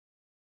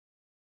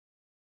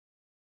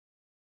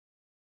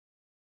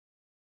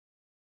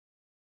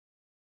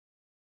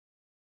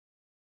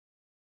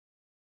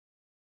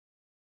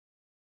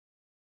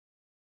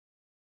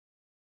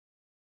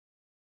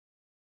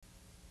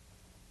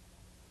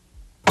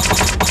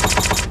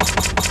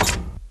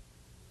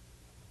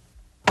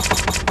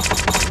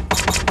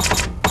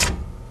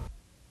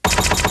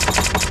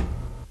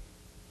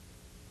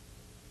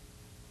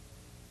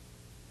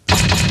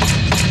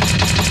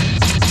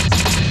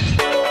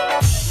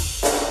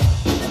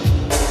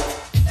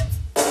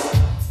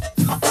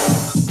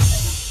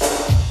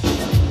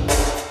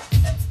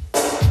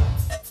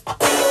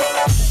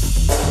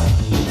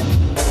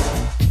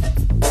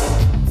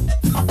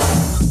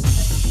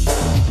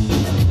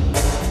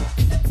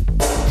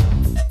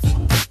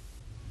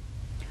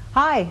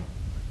Hi,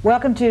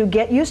 welcome to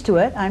Get Used to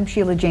It. I'm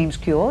Sheila James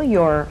Kuehl,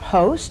 your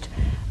host,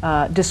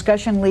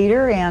 discussion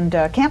leader, and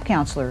camp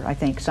counselor, I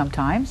think,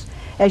 sometimes.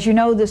 As you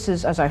know, this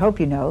is, as I hope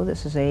you know,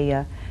 this is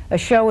a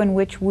show in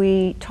which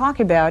we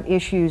talk about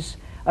issues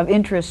of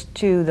interest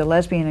to the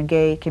lesbian and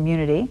gay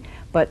community,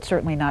 but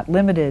certainly not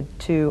limited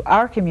to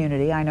our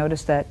community. I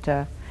noticed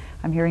that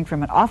I'm hearing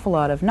from an awful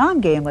lot of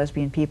non-gay and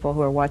lesbian people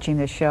who are watching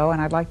this show,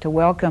 and I'd like to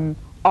welcome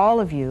all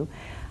of you.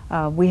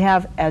 We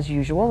have, as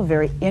usual, a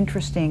very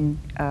interesting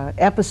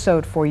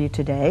episode for you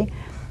today.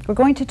 We're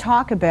going to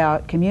talk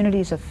about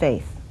communities of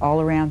faith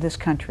all around this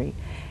country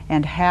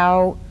and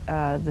how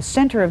the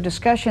center of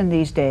discussion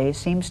these days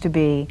seems to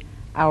be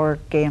our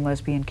gay and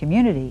lesbian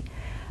community.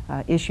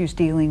 Issues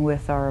dealing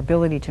with our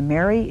ability to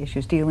marry,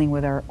 issues dealing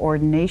with our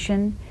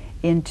ordination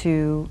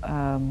into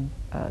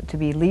to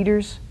be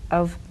leaders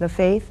of the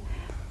faith,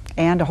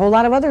 and a whole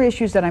lot of other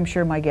issues that I'm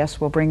sure my guests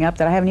will bring up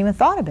that I haven't even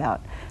thought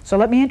about. So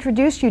let me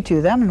introduce you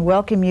to them and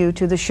welcome you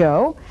to the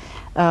show.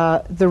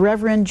 The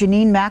Reverend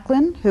Jenenne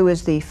Macklin, who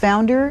is the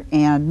founder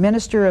and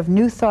minister of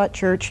New Thought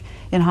Church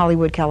in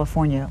Hollywood,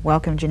 California.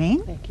 Welcome,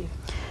 Jenenne. Thank you.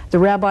 The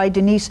Rabbi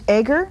Denise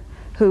Eger,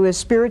 who is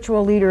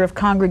spiritual leader of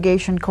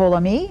Congregation Kol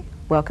Ami.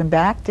 Welcome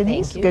back,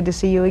 Denise. Thank you. Good to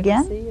see you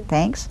again. Good to see you.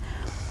 Thanks.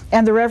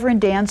 And the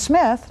Reverend Dan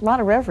Smith, a lot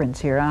of reverends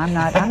here. I'm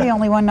the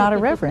only one not a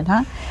reverend,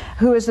 huh?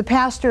 Who is the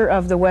pastor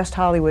of the West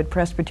Hollywood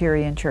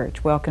Presbyterian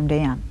Church. Welcome,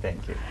 Dan.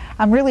 Thank you.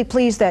 I'm really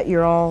pleased that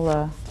you're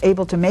all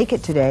able to make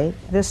it today.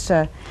 This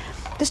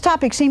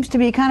topic seems to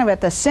be kind of at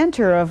the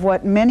center of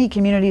what many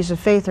communities of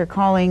faith are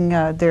calling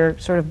their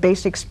sort of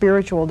basic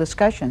spiritual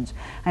discussions.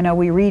 I know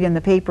we read in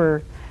the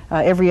paper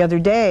every other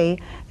day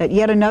that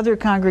yet another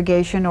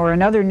congregation or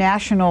another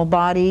national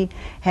body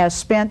has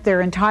spent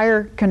their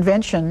entire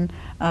convention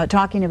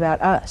talking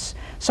about us.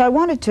 So I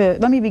wanted to,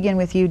 let me begin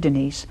with you,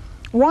 Denise.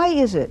 Why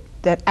is it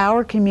that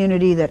our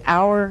community, that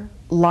our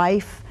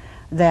life,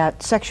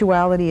 that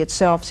sexuality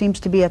itself seems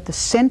to be at the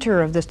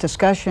center of this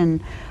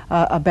discussion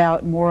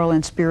about moral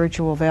and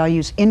spiritual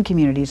values in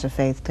communities of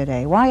faith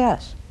today? Why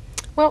us?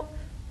 Well,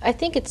 I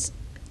think it's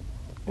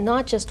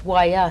not just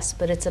why us,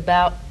 but it's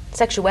about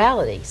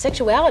sexuality.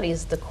 Sexuality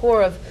is the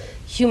core of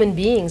human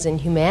beings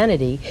and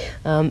humanity.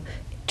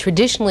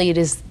 Traditionally, it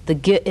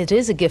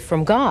is a gift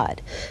from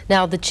God.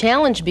 Now, the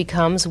challenge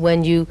becomes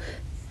when you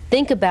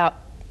think about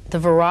the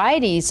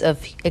varieties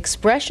of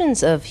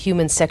expressions of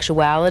human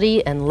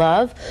sexuality and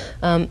love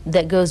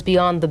that goes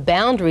beyond the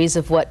boundaries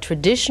of what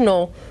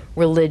traditional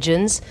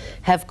religions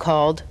have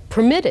called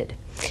permitted.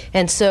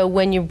 And so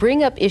when you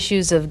bring up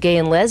issues of gay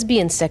and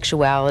lesbian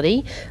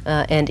sexuality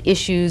and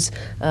issues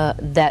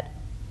that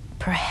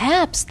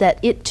perhaps that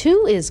it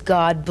too is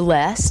God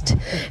blessed,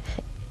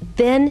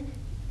 then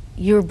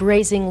you're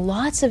raising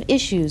lots of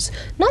issues,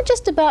 not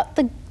just about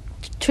the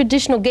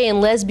traditional gay and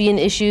lesbian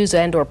issues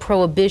and or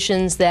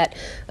prohibitions that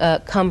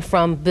come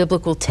from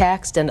biblical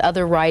text and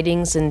other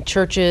writings in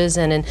churches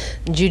and in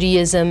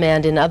Judaism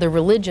and in other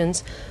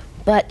religions,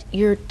 but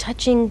you're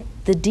touching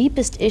the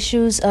deepest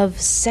issues of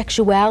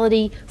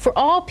sexuality for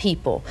all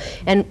people.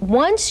 And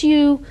once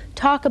you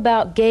talk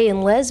about gay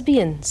and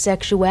lesbian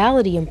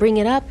sexuality and bring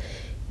it up,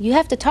 you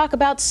have to talk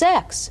about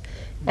sex.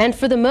 And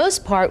for the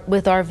most part,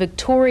 with our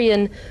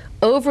Victorian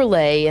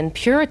overlay and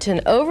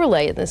Puritan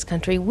overlay in this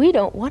country, we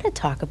don't want to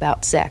talk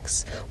about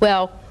sex.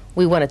 Well,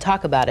 we want to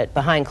talk about it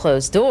behind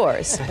closed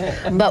doors,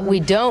 but we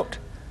don't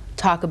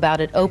talk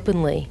about it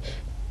openly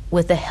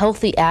with a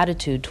healthy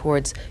attitude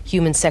towards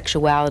human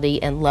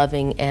sexuality and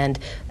loving and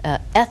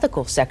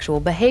ethical sexual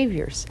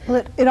behaviors.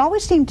 Well, it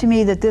always seemed to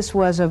me that this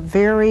was a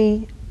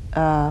very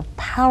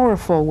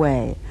powerful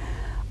way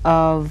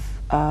of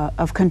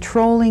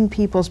controlling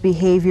people's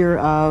behavior,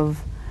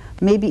 of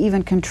maybe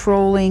even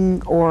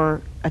controlling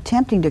or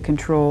attempting to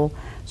control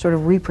sort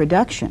of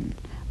reproduction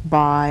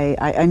by,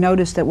 I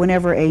noticed that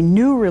whenever a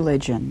new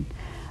religion,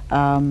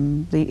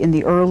 in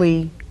the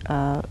early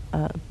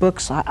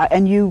books,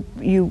 and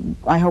you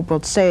I hope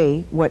will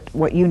say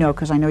what you know,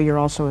 because I know you're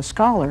also a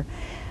scholar,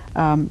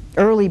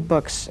 early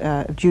books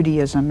of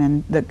Judaism,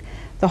 and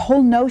the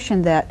whole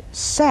notion that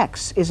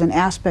sex is an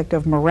aspect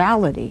of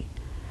morality,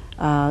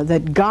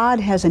 that God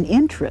has an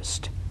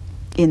interest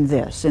in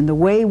this, in the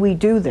way we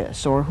do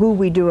this, or who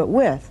we do it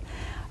with.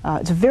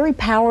 It's a very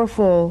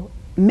powerful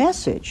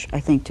message,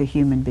 I think, to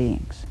human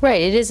beings. Right,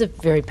 it is a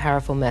very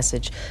powerful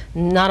message.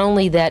 Not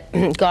only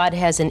that God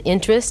has an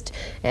interest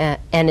and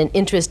an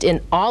interest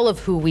in all of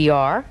who we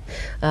are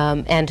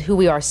and who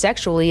we are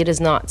sexually. It is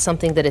not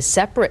something that is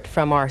separate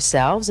from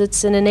ourselves.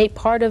 It's an innate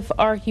part of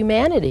our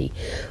humanity.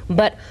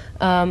 But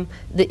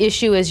the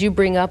issue, as you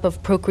bring up,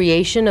 of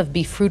procreation, of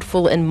be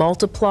fruitful and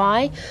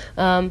multiply,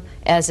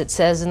 as it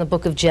says in the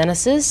book of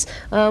Genesis,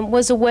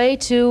 was a way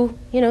to,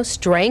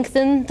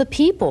 strengthen the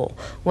people,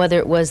 whether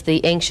it was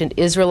the ancient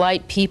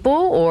Israelite people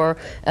or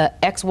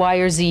X, Y,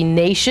 or Z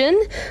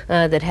nation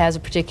that has a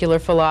particular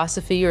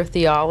philosophy or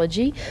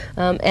theology,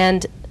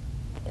 and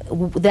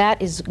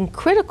that is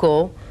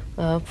critical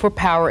for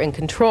power and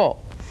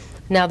control.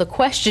 Now the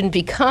question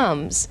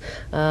becomes,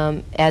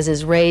 as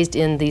is raised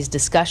in these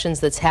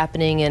discussions that's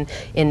happening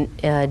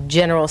in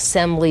general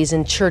assemblies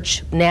and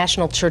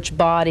national church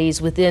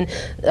bodies within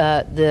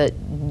the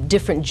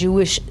different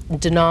Jewish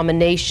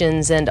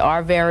denominations and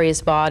our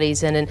various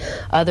bodies and in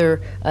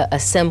other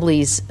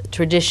assemblies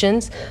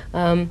traditions,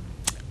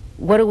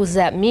 what does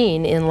that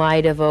mean in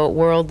light of a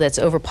world that's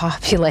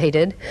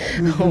overpopulated?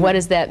 Mm-hmm. What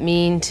does that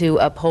mean to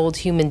uphold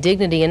human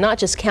dignity and not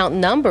just count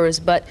numbers,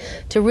 but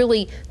to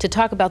really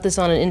talk about this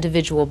on an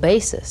individual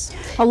basis?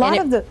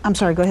 I'm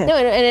sorry, go ahead.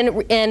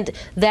 No, and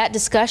that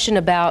discussion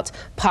about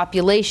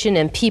population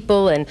and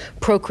people and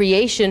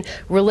procreation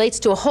relates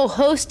to a whole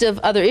host of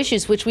other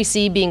issues which we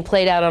see being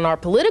played out on our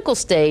political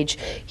stage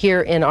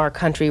here in our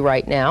country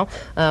right now,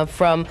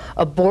 from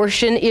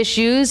abortion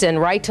issues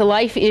and right to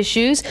life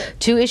issues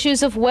to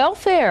issues of welfare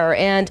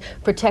and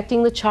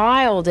protecting the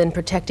child and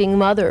protecting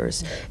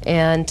mothers.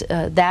 And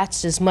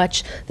that's as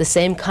much the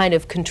same kind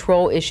of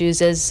control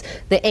issues as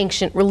the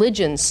ancient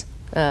religions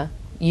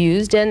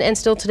used, and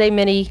still today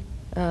many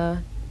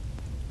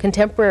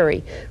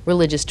contemporary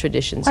religious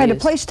traditions use. A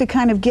place to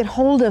kind of get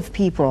hold of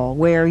people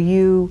where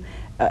you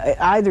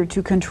either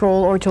to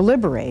control or to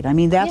liberate. I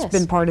mean, that's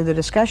been part of the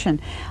discussion.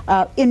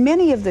 In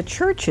many of the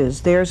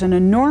churches, there's an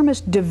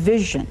enormous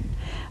division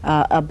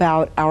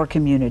about our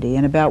community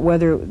and about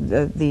whether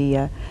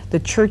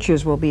the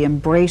churches will be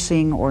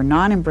embracing or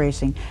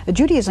non-embracing.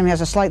 Judaism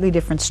has a slightly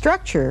different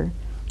structure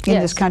in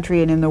this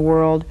country and in the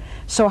world.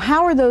 So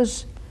how are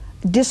those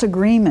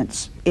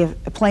disagreements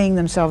playing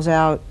themselves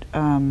out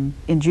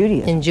in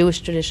Judaism? In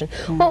Jewish tradition.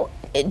 Yeah. Well,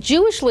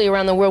 Jewishly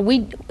around the world,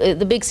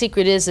 the big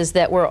secret is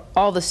that we're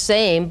all the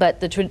same, but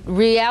the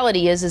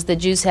reality is that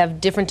Jews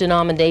have different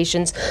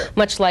denominations,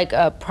 much like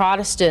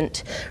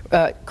Protestant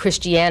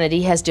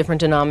Christianity has different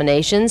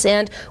denominations,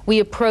 and we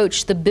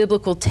approach the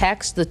biblical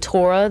text, the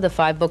Torah, the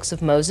 5 books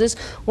of Moses,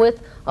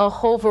 with a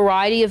whole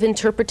variety of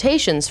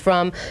interpretations,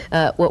 from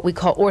what we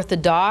call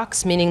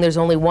orthodox, meaning there's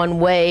only one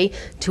way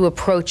to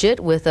approach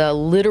it, with a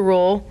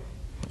literal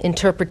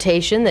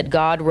interpretation that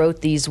God wrote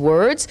these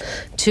words,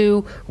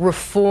 to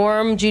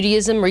Reform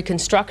Judaism,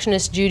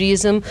 Reconstructionist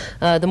Judaism,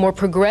 the more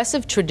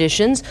progressive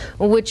traditions,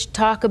 which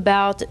talk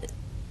about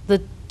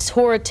the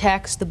Torah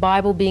text, the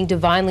Bible, being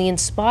divinely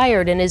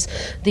inspired and is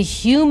the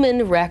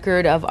human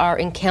record of our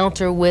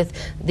encounter with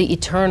the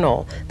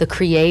eternal, the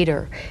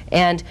Creator.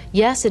 And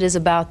yes, it is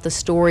about the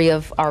story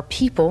of our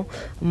people,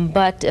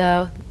 but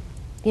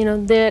you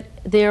know, that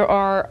there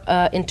are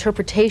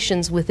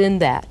interpretations within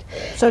that.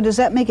 So does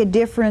that make a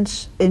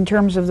difference in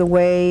terms of the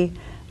way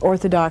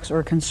Orthodox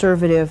or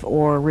conservative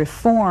or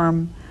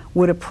Reform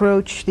would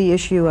approach the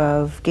issue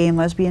of gay and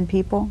lesbian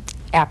people?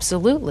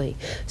 Absolutely.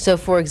 So,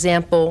 for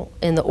example,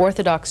 in the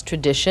Orthodox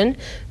tradition,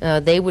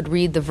 they would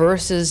read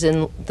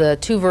the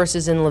 2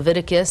 verses in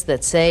Leviticus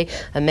that say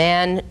a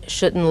man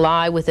shouldn't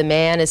lie with a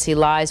man as he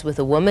lies with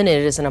a woman.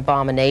 It is an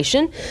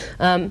abomination,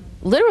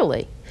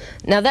 literally.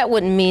 Now, that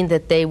wouldn't mean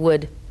that they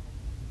would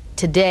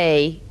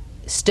today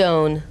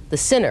stone the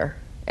sinner,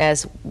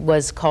 as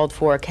was called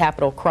for a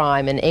capital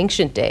crime in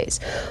ancient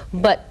days,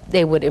 but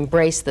they would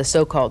embrace the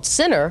so-called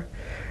sinner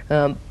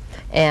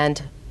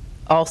and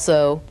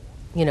also,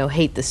 you know,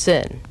 hate the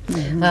sin.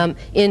 Mm-hmm.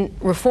 In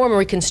Reform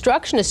and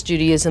Reconstructionist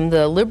Judaism,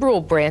 the liberal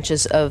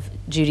branches of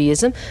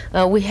Judaism,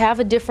 we have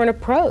a different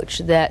approach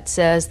that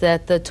says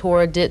that the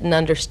Torah didn't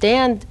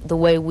understand the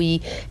way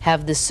we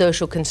have this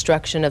social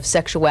construction of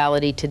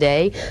sexuality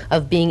today,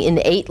 of being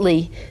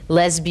innately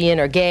lesbian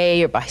or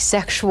gay or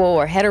bisexual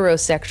or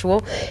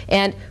heterosexual,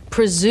 and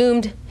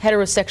presumed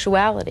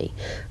heterosexuality.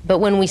 But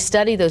when we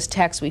study those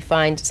texts, we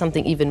find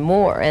something even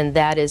more, and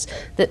that is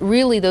that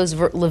really those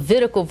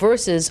Levitical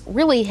verses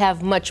really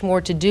have much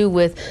more to do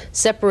with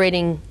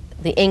separating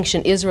the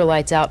ancient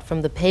Israelites out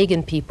from the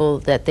pagan people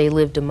that they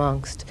lived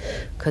amongst.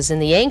 Because in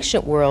the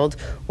ancient world,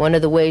 one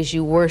of the ways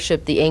you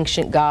worshiped the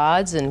ancient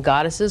gods and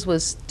goddesses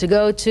was to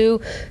go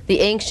to the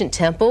ancient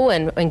temple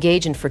and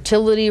engage in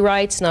fertility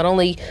rites, not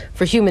only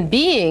for human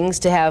beings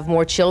to have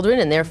more children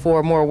and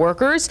therefore more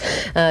workers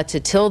to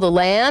till the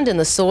land and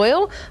the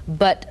soil,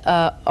 but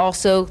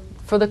also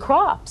for the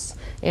crops.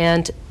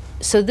 And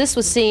so this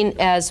was seen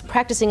as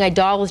practicing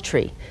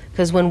idolatry,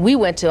 because when we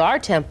went to our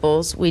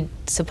temples, we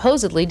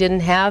supposedly didn't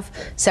have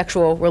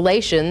sexual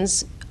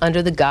relations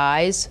under the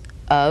guise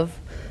of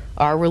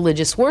our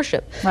religious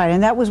worship. Right,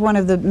 and that was one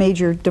of the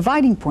major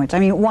dividing points. I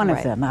mean, one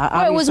of them.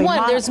 Well, it was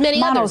one. There's many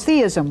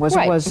monotheism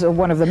others. was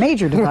one of the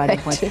major dividing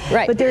points.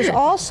 Right. But there's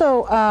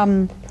also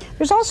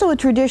a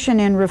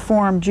tradition in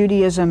Reform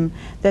Judaism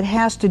that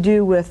has to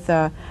do with,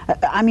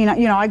 I mean,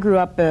 you know, I grew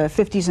up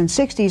 50s and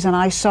 60s, and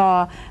I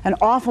saw an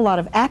awful lot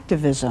of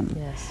activism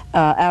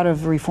out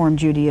of Reform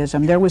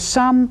Judaism. There was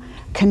some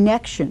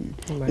connection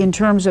in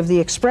terms of the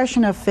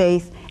expression of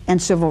faith and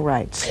civil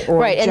rights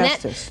or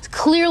justice. And that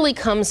clearly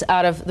comes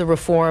out of the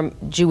Reform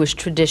Jewish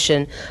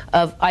tradition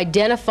of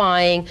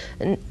identifying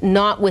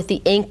not with the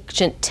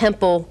ancient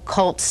temple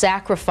cult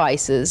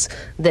sacrifices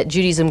that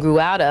Judaism grew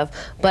out of,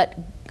 but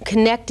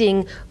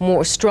connecting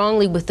more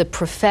strongly with the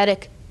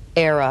prophetic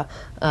era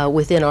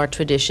within our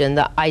tradition,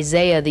 the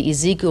Isaiah, the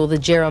Ezekiel, the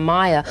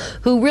Jeremiah,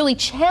 who really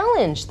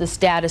challenged the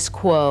status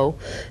quo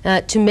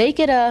to make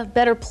it a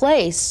better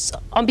place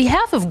on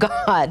behalf of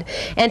God,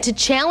 and to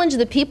challenge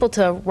the people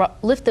to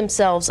lift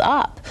themselves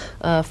up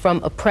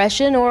from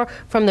oppression or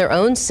from their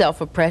own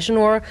self-oppression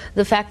or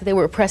the fact that they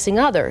were oppressing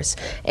others.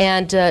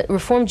 And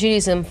Reform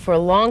Judaism for a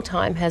long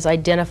time has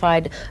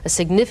identified a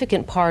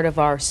significant part of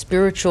our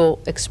spiritual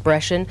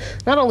expression,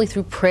 not only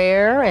through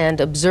prayer and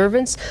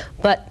observance,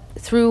 but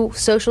through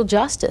social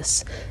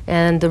justice.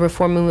 And the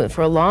Reform movement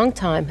for a long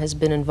time has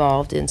been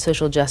involved in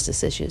social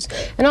justice issues.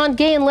 And on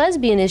gay and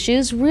lesbian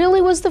issues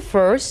really was the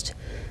first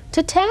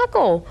to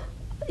tackle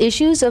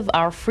issues of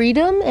our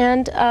freedom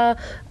and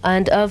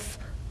of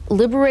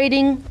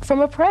liberating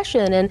from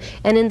oppression. And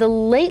in the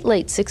late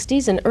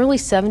 60s and early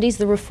 70s,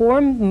 the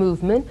Reform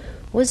movement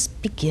was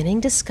beginning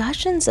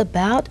discussions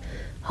about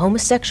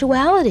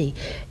homosexuality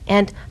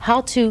and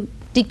how to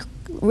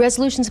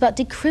resolutions about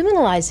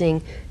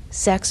decriminalizing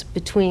sex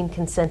between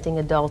consenting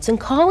adults and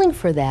calling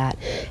for that,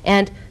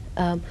 and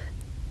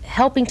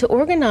helping to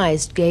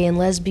organize gay and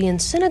lesbian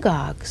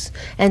synagogues,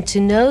 and to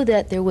know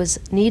that there was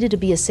needed to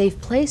be a safe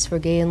place for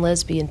gay and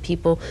lesbian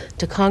people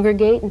to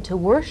congregate and to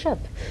worship.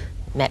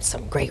 Met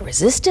some great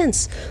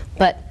resistance,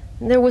 but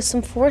there was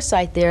some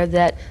foresight there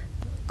that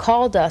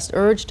called us,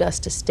 urged us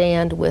to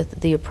stand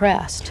with the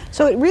oppressed.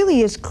 So it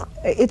really is,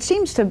 it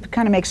seems to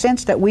kind of make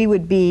sense that we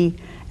would be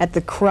at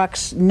the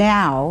crux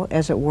now,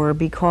 as it were,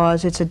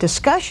 because it's a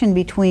discussion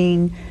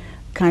between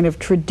kind of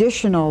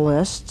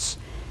traditionalists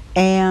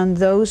and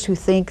those who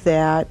think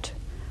that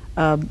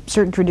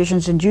certain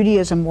traditions in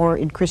Judaism or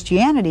in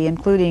Christianity,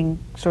 including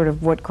sort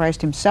of what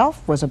Christ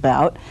himself was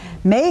about,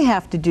 may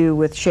have to do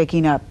with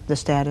shaking up the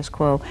status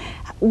quo.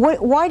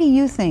 Why do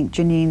you think,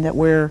 Jenenne,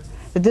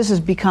 that this has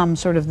become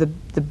sort of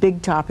the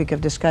big topic of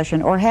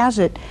discussion, or has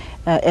it,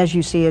 as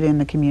you see it in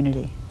the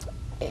community?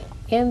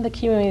 In the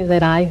community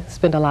that I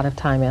spend a lot of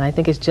time in, I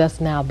think it's just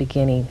now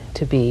beginning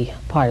to be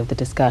part of the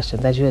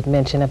discussions. As you had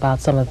mentioned about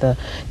some of the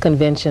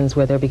conventions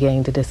where they're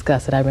beginning to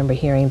discuss it, I remember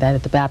hearing that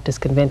at the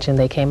Baptist convention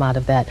they came out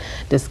of that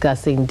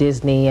discussing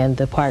Disney and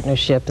the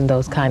partnership and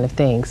those kind of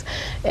things.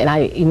 And I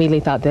immediately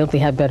thought they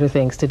have better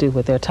things to do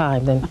with their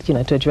time than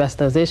to address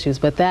those issues.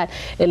 But that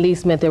at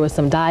least meant there was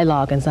some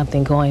dialogue and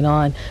something going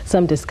on,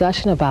 some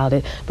discussion about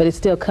it, but it's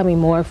still coming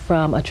more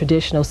from a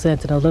traditional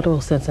sense and a literal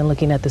sense and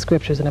looking at the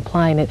scriptures and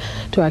applying it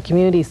to our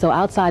community. So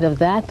outside of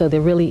that, though,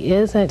 there really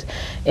isn't,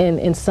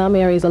 in some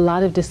areas, a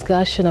lot of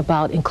discussion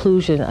about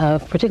inclusion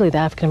of particularly the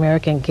African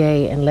American,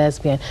 gay, and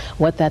lesbian,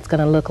 what that's going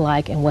to look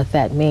like and what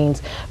that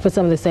means, for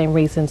some of the same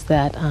reasons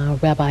that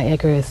Rabbi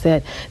Eger has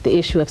said, the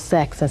issue of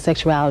sex and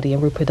sexuality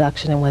and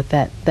reproduction and what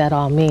that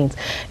all means.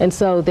 And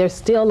so there's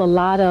still a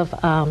lot of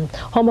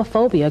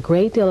homophobia, a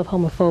great deal of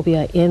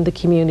homophobia in the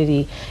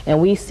community,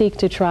 and we seek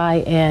to try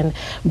and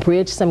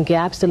bridge some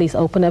gaps, to at least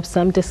open up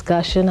some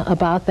discussion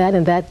about that,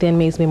 and that then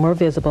makes me more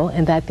visible.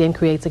 And that then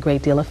creates a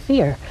great deal of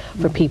fear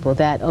for people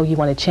that, oh, you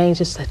want to change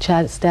the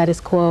status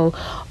quo,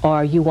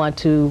 or you want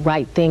to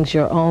write things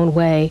your own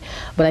way.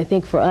 But I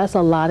think for us,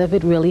 a lot of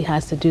it really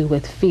has to do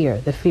with fear,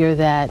 the fear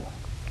that,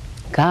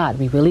 God,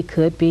 we really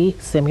could be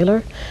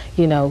similar.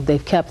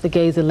 They've kept the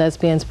gays and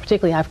lesbians,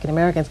 particularly African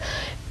Americans,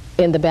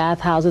 in the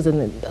bathhouses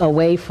and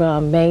away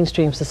from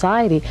mainstream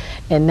society,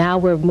 and now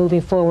we're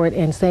moving forward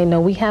and saying,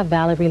 no, we have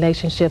valid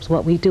relationships,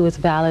 what we do is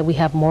valid, we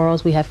have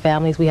morals, we have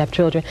families, we have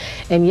children.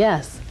 And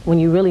yes, when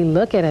you really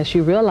look at us,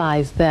 you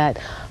realize that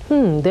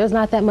there's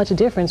not that much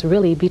difference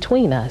really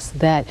between us,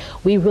 that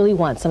we really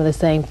want some of the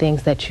same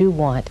things that you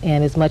want,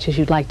 and as much as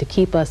you'd like to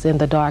keep us in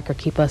the dark or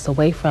keep us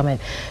away from it,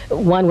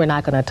 one, we're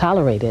not going to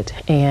tolerate it,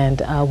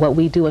 and what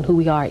we do and who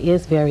we are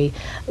is very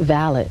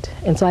valid.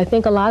 And so I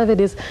think a lot of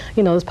it is,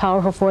 those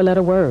powerful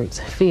four-letter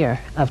words: fear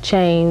of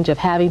change, of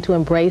having to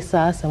embrace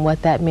us and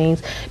what that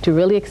means, to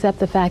really accept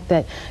the fact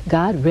that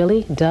God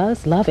really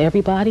does love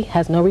everybody,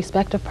 has no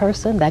respect of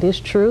person, that is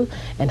true,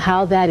 and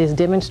how that is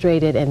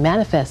demonstrated and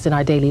manifests in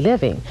our daily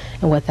living,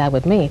 and what that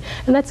would mean.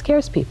 And that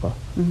scares people.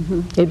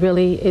 It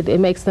really, it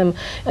makes them,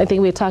 I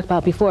think we had talked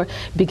about before,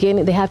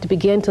 they have to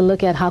begin to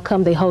look at how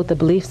come they hold the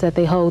beliefs that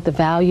they hold, the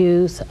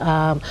values,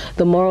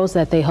 the morals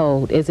that they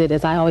hold. Is it,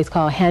 as I always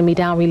call,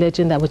 hand-me-down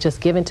religion that was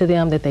just given to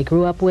them, that they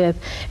grew up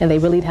with, and they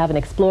really haven't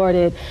explored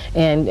it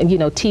and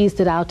teased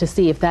it out to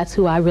see if that's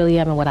who I really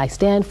am and what I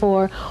stand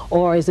for,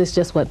 or is this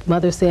just what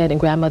mother said and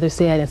grandmother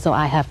said, and so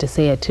I have to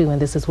say it too,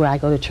 and this is where I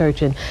go to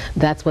church, and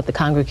that's what the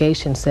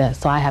congregation says,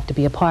 so I have to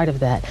be a part of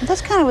that.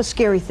 That's kind of a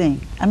scary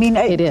thing. I mean,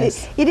 it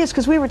is,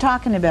 because we were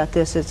talking about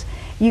this. It's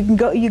you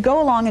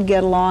go along and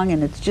get along,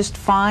 and it's just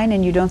fine,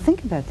 and you don't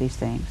think about these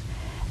things.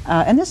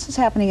 And this is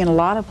happening in a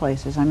lot of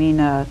places. I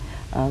mean,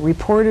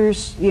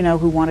 reporters,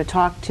 who want to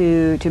talk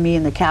to me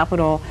in the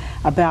Capitol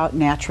about,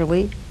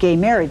 naturally, gay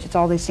marriage. It's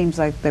all they seems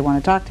like they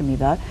want to talk to me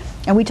about.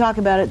 And we talk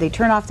about it, they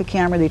turn off the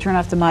camera, they turn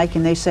off the mic,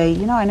 and they say,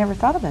 I never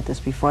thought about this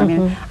before. I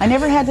mean, I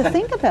never had to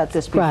think about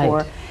this before.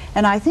 Right.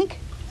 And I think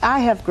I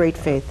have great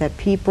faith that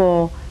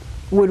people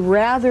would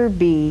rather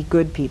be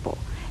good people,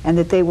 and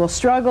that they will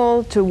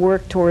struggle to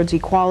work towards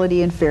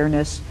equality and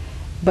fairness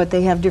but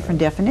they have different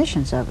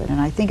definitions of it. And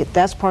I think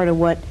that's part of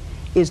what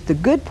is the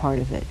good part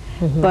of it.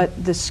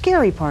 But the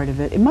scary part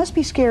of it, it must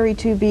be scary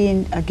too,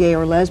 being a gay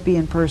or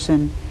lesbian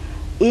person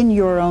in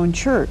your own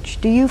church.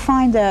 Do you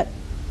find that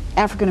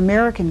African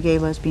American gay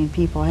lesbian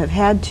people have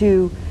had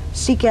to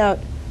seek out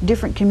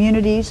different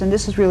communities, and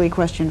this is really a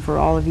question for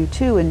all of you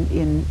too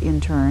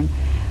in turn,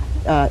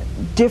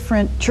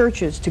 different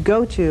churches to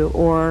go to,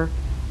 or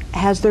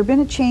has there been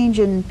a change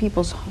in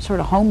people's sort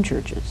of home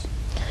churches?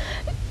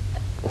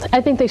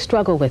 I think they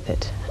struggle with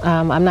it.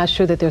 I'm not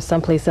sure that there's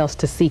someplace else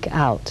to seek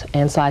out,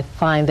 and so I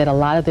find that a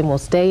lot of them will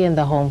stay in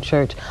the home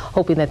church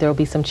hoping that there will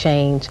be some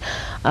change,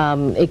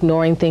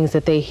 ignoring things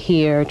that they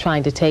hear,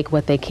 trying to take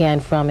what they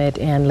can from it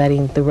and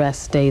letting the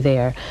rest stay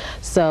there.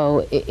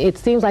 So it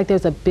seems like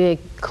there's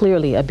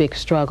clearly a big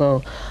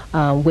struggle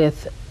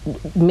with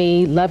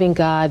me loving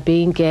God,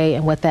 being gay,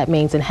 and what that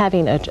means, and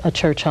having a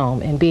church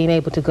home and being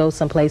able to go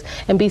someplace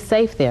and be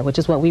safe there, which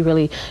is what we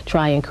really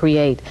try and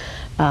create.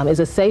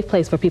 Is a safe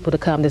place for people to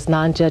come that's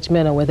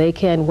non-judgmental, where they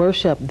can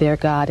worship their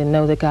God and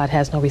know that God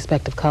has no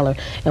respect of color.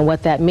 And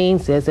what that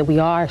means is that we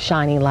are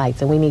shining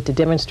lights, and we need to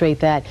demonstrate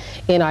that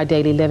in our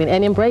daily living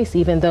and embrace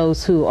even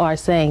those who are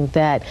saying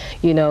that,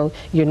 you know,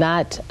 you're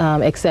not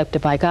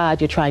accepted by God,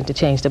 you're trying to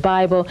change the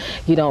Bible,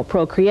 you don't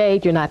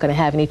procreate, you're not going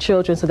to have any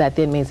children, so that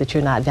then means that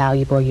you're not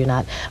valuable, you're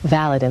not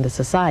valid in the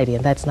society,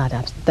 and that's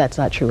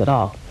not true at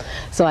all.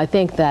 So I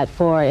think that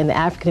in the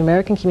African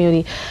American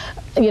community,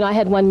 you know, I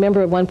had one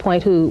member at one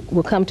point who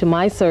will come to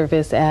my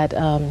service at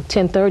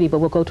 10:30, but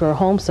will go to her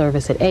home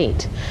service at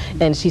 8.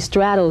 And she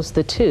straddles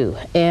the two.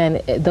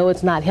 And though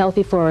it's not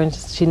healthy for her and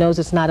she knows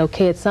it's not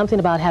okay, it's something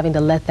about having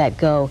to let that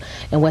go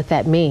and what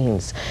that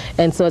means.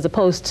 And so as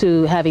opposed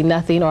to having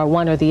nothing or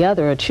one or the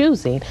other or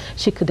choosing,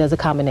 she does a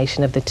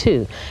combination of the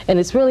two. And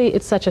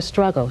it's such a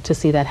struggle to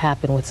see that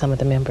happen with some of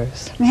the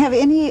members. Have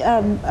any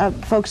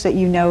folks that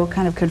you know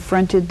kind of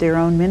confronted their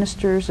own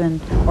ministers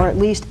or at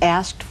least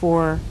asked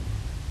for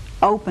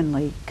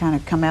openly kind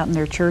of come out in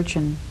their church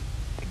and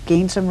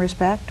gain some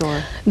respect?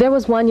 Or there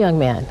was one young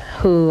man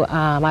who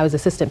I was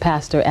assistant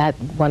pastor at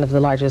one of the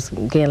largest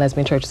gay and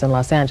lesbian churches in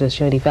Los Angeles,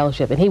 Unity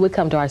Fellowship, and he would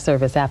come to our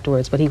service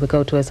afterwards, but he would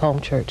go to his home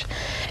church.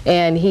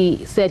 And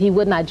he said he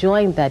would not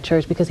join that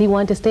church because he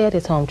wanted to stay at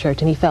his home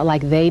church, and he felt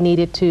like they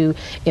needed to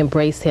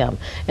embrace him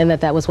and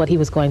that was what he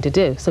was going to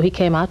do. So he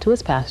came out to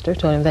his pastor,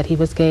 told him that he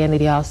was gay and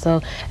that he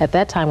also at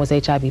that time was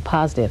HIV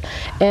positive.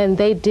 And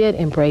they did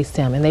embrace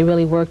him, and they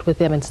really worked with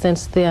him. And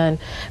since then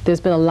there's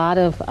been a lot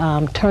of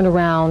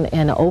turnaround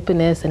and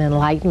openness and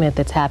enlightenment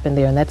that's happened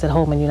there, and that's at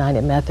Home and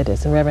United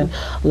Methodist. And Reverend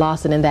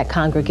Lawson and that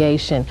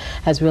congregation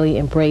has really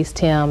embraced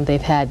him.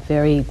 They've had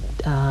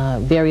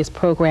various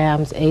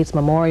programs, AIDS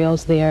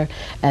memorials there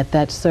at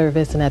that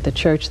service and at the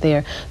church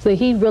there. So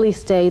he really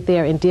stayed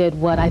there and did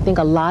what I think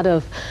a lot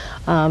of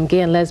gay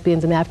and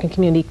lesbians in the African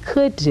community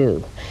could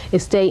do,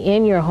 is stay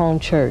in your home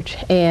church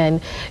and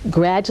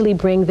gradually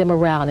bring them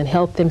around and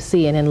help them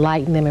see and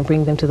enlighten them and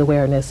bring them to the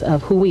awareness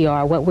of who we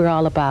are, what we're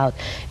all about,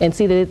 and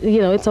see that,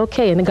 you know, it's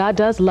okay, and God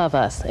does love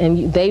us,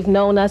 and they've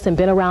known us and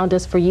been around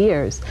us for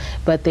years,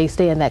 but they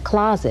stay in that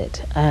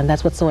closet. And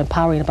that's what's so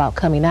empowering about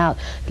coming out,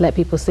 to let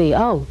people see,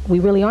 oh, we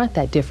really aren't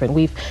that different.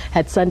 We've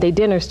had Sunday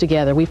dinners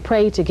together, we've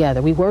prayed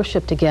together, we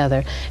worship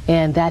together,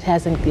 and that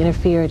hasn't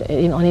interfered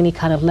on any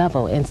kind of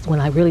level. And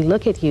when I really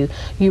look at you,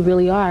 you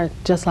really are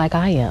just like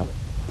I am.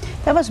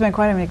 that must have been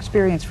quite an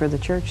experience for the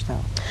church, though.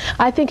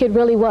 I think it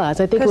really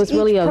was. I think it was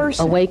really an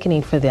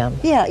awakening for them.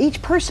 Yeah,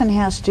 each person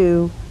has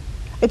to,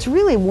 it's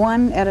really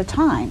one at a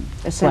time,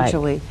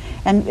 essentially.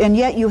 Right. And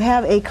yet you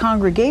have a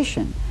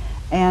congregation.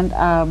 And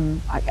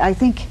I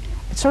think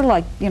it's sort of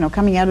like, you know,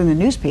 coming out in the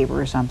newspaper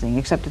or something,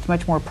 except it's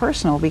much more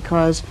personal,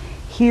 because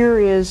here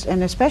is,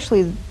 and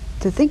especially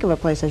to think of a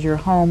place as your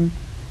home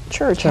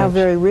church. How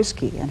very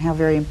risky and how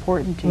very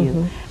important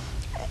to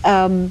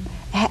you.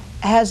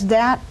 Has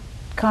that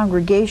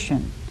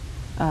congregation,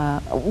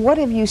 what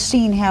have you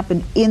seen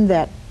happen in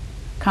that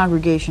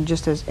congregation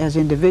just as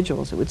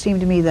individuals? It would seem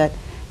to me that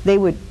they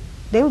would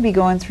be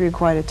going through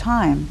quite a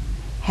time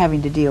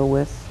having to deal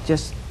with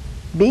just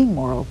being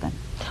more open.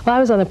 Well, I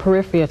was on the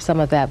periphery of some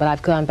of that, but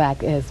I've gone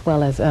back, as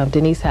well as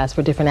Denise has,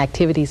 for different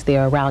activities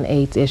there around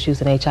AIDS issues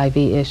and HIV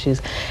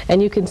issues.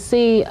 And you can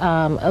see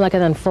like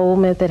an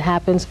unfoldment that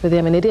happens for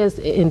them, and it is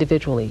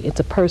individually. It's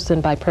a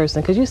person by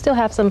person, because you still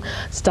have some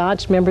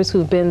staunch members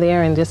who've been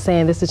there and just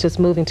saying this is just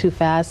moving too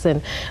fast,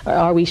 and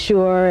are we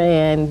sure?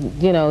 And,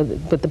 you know,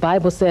 but the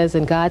Bible says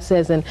and God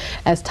says, and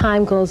as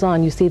time goes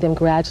on, you see them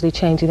gradually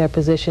changing their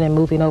position and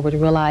moving over to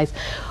realize,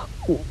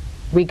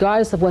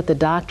 regardless of what the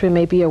doctrine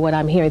may be or what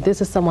I'm hearing,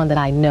 this is someone that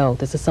I know,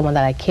 this is someone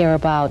that I care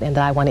about and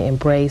that I want to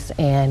embrace,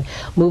 and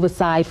move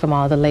aside from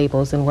all the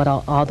labels and what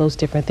all those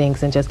different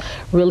things, and just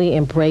really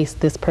embrace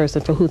this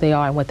person for who they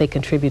are and what they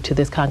contribute to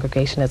this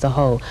congregation as a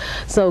whole.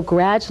 So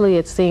gradually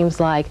it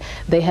seems like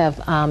they have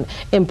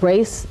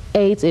embraced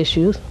AIDS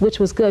issues, which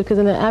was good, because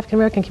in the African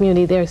American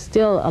community there's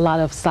still a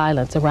lot of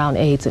silence around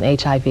AIDS and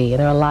HIV, and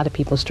there are a lot of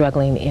people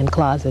struggling in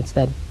closets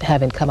that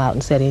haven't come out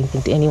and said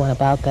anything to anyone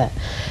about that.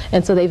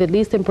 And so they've at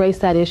least embraced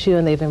embraced that issue,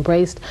 and they've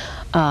embraced,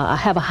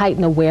 have a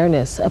heightened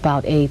awareness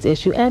about AIDS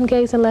issue and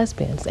gays and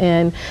lesbians.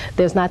 And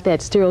there's not that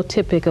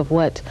stereotypic of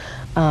what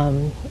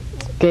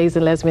gays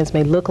and lesbians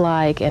may look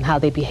like and how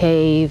they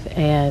behave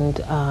and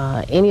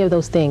any of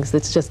those things.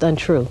 That's just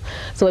untrue.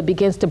 So it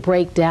begins to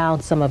break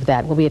down some of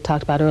that, what we had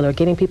talked about earlier,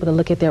 getting people to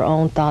look at their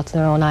own thoughts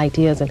and their own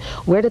ideas and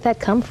where did that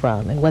come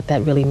from and what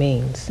that really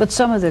means. But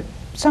some of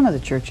the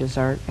churches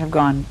have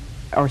gone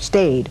or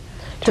stayed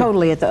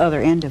totally at the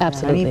other end of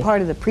Absolutely. that. I mean,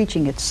 part of the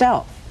preaching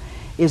itself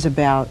is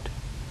about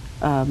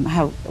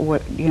how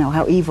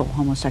evil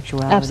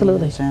homosexuality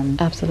Absolutely. is. And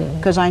Absolutely.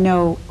 because I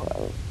know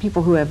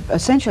people who have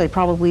essentially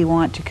probably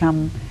want to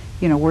come,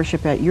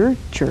 worship at your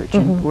church,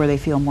 and where they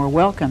feel more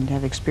welcomed,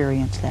 have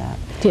experienced that.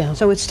 Yeah.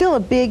 So it's still a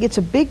big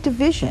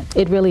division.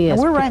 It really is.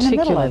 And we're right in the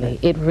middle of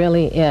it. It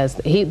really is.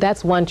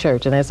 That's one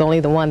church, and that's only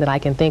the one that I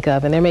can think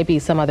of. And there may be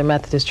some other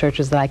Methodist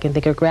churches that I can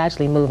think are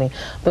gradually moving.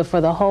 But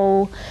for the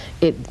whole,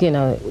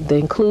 the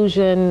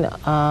inclusion,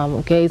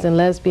 gays and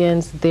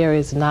lesbians, there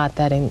is not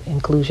that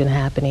inclusion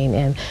happening.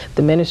 And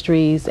the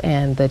ministries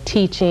and the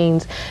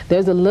teachings,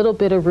 there's a little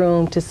bit of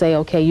room to say,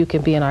 okay, you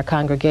can be in our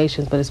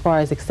congregations. But as far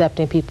as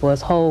accepting people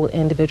as whole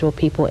individual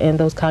people in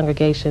those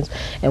congregations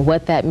and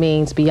what that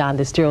means beyond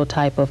the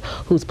stereotype of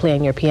who's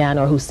playing your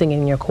piano or who's singing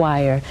in your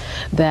choir,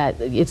 that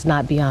it's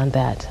not beyond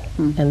that.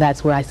 And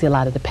that's where I see a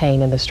lot of the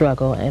pain and the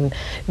struggle. And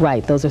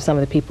right, those are some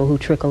of the people who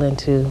trickle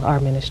into our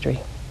ministry.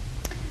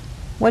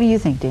 What do you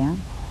think, Dan?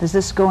 Is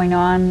this going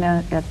on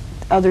at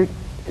other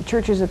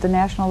churches at the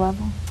national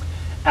level?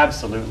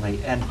 Absolutely.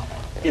 And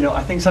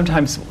I think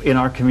sometimes in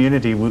our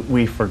community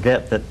we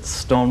forget that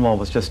Stonewall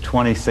was just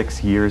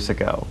 26 years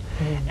ago.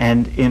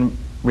 And in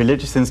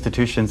religious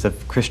institutions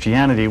of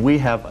Christianity, we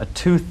have a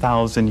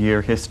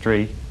 2,000-year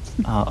history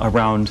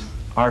around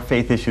our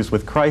faith issues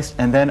with Christ,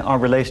 and then our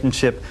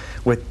relationship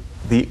with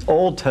the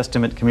Old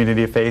Testament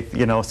community of faith,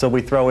 so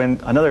we throw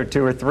in another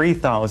 2,000 or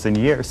 3,000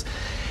 years.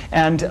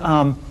 And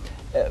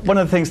one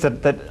of the things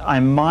that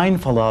I'm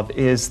mindful of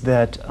is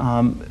that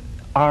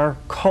our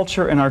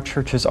culture and our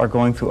churches are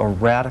going through a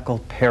radical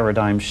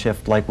paradigm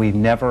shift like we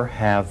never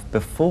have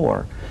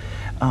before.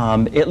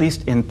 At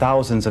least in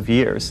thousands of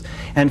years.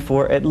 And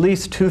for at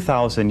least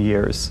 2,000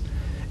 years,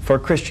 for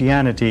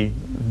Christianity,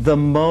 the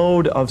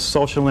mode of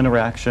social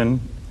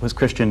interaction was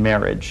Christian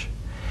marriage.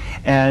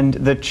 And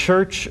the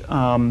church,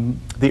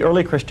 the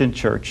early Christian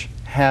church,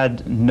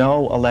 had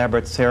no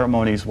elaborate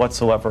ceremonies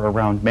whatsoever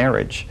around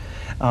marriage.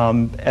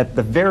 At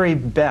the very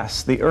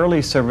best, the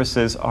early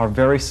services are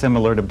very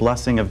similar to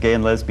blessing of gay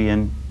and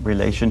lesbian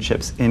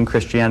relationships in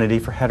Christianity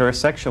for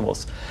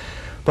heterosexuals.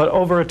 But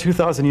over a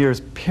 2,000 years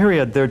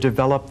period, there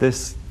developed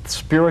this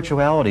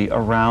spirituality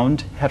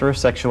around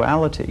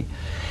heterosexuality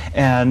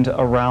and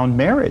around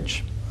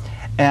marriage.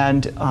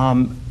 And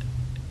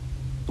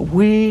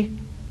we,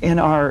 in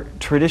our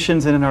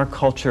traditions and in our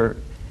culture,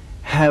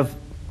 have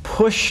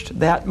pushed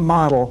that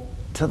model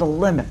to the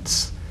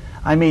limits.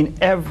 I mean,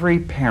 every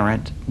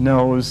parent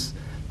knows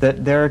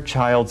that their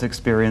child's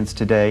experience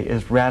today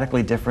is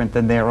radically different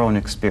than their own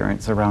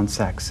experience around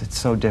sex. It's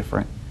so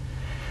different.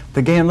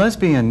 The gay and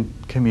lesbian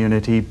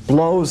community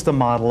blows the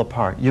model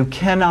apart. You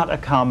cannot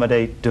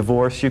accommodate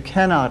divorce. You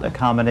cannot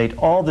accommodate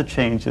all the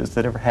changes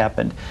that have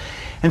happened.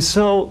 And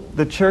so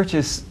the church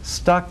is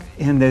stuck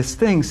in this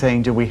thing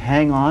saying, do we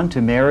hang on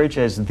to marriage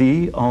as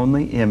the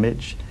only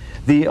image,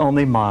 the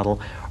only model,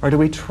 or do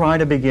we try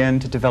to begin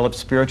to develop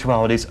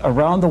spiritualities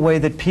around the way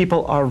that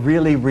people are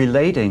really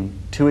relating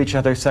to each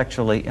other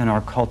sexually in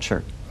our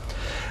culture?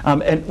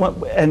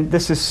 And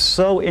this is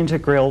so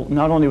integral,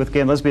 not only with gay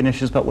and lesbian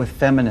issues, but with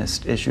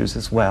feminist issues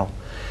as well.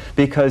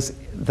 Because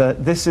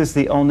this is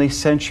the only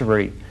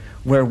century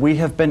where we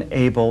have been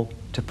able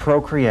to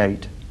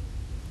procreate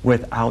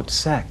without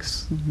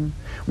sex.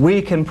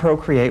 We can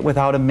procreate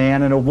without a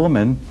man and a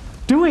woman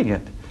doing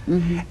it.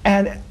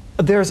 And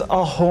there's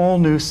a whole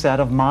new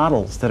set of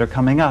models that are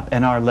coming up.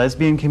 And our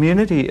lesbian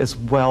community is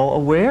well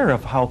aware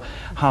of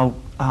how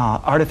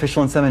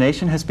artificial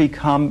insemination has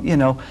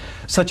become,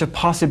 such a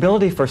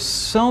possibility for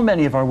so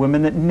many of our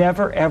women that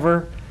never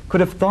ever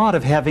could have thought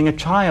of having a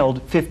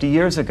child 50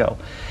 years ago.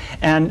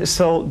 And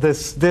so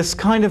this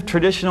kind of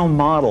traditional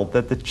model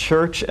that the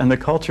church and the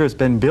culture has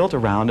been built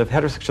around of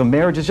heterosexual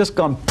marriage has just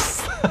gone,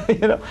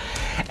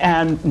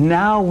 And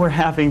now we're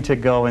having to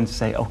go and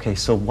say, okay,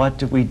 so what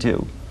do we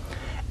do?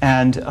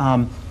 And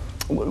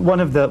one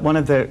of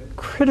the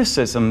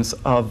criticisms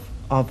of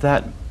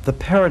the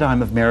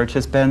paradigm of marriage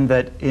has been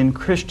that in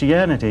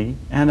Christianity,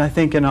 and I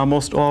think in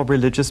almost all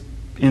religious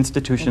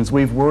institutions,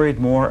 we've worried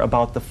more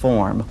about the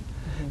form.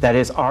 That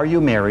is, are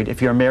you married?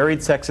 If you're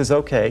married, sex is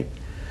okay.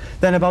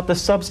 Than about the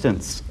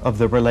substance of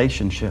the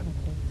relationship.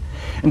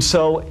 And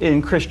so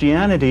in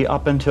Christianity,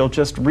 up until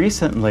just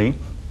recently,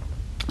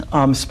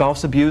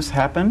 spouse abuse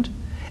happened,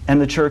 and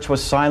the church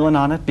was silent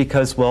on it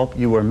because, well,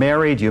 you were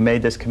married, you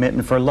made this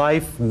commitment for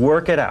life,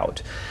 work it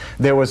out.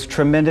 There was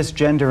tremendous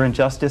gender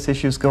injustice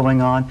issues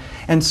going on,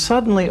 and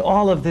suddenly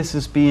all of this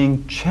is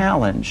being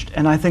challenged.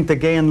 And I think the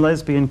gay and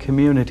lesbian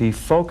community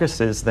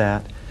focuses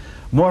that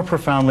more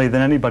profoundly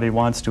than anybody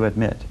wants to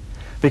admit.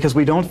 because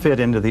we don't fit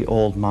into the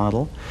old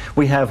model.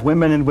 We have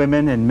women and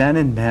women and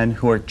men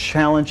who are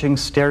challenging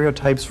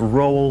stereotypes,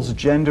 roles,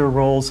 gender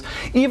roles.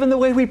 Even the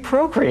way we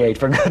procreate,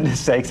 for goodness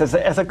sakes,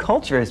 as a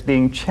culture is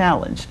being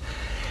challenged.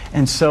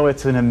 And so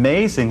it's an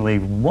amazingly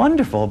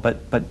wonderful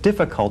but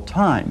difficult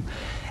time.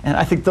 And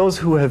I think those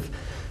who have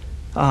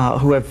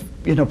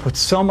put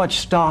so much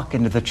stock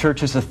into the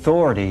church's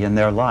authority in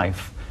their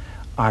life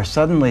are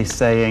suddenly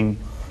saying,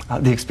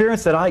 the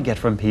experience that I get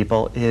from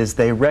people is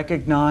they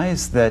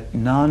recognize that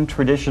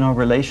non-traditional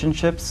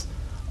relationships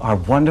are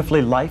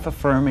wonderfully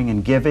life-affirming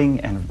and giving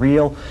and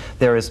real.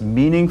 They're as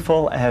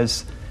meaningful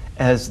as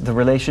the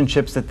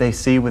relationships that they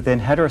see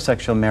within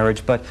heterosexual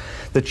marriage, but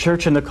the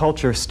church and the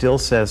culture still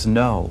says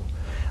no.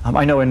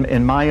 I know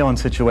in my own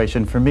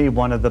situation, for me,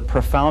 one of the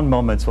profound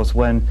moments was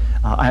when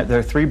there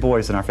are 3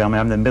 boys in our family.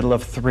 I'm in the middle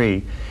of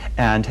 3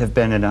 and have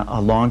been in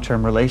a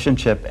long-term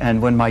relationship.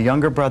 And when my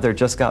younger brother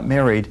just got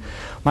married,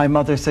 my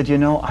mother said, you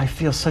know, I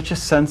feel such a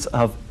sense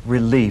of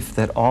relief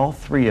that all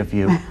 3 of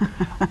you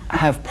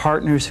have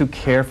partners who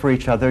care for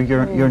each other.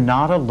 You're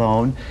not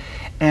alone.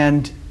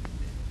 And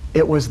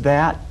it was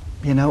that,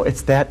 you know,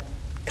 it's that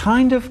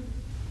kind of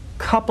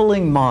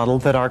coupling model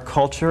that our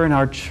culture and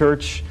our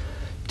church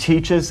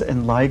teaches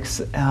and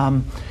likes,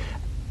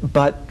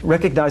 but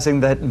recognizing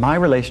that my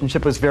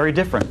relationship was very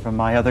different from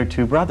my other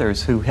 2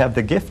 brothers who have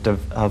the gift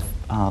of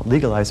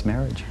legalized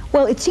marriage.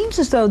 Well, it seems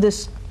as though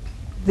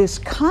this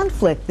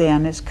conflict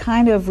then is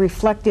kind of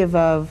reflective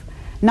of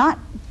not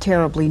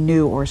terribly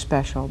new or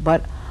special,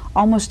 but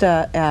almost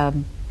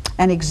an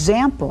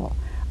example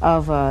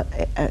of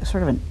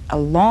sort of a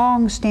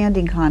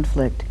long-standing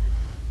conflict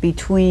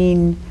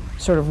between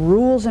sort of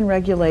rules and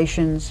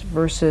regulations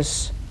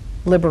versus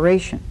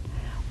liberation,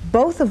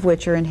 both of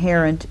which are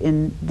inherent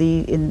in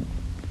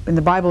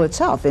the Bible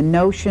itself, in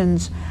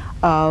notions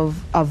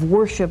of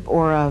worship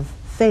or of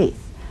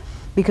faith,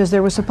 because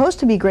there was supposed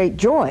to be great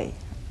joy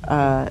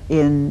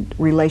in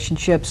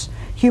relationships,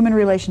 human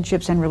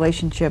relationships and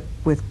relationship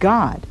with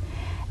God.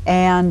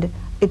 And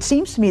it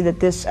seems to me that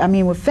this, I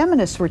mean, when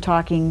feminists were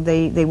talking,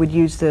 they would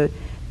use the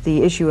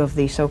issue of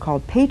the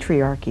so-called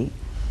patriarchy,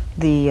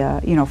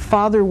 the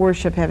father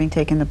worship having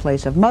taken the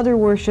place of mother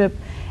worship,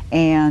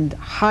 and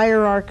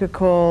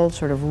hierarchical,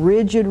 sort of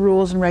rigid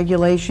rules and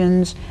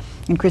regulations.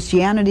 In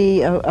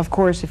Christianity, of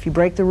course, if you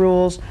break the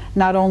rules,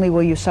 not only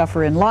will you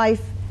suffer in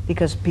life,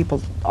 because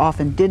people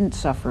often didn't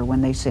suffer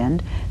when they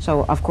sinned,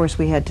 so of course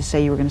we had to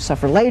say you were going to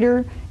suffer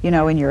later, you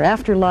know, in your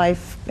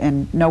afterlife,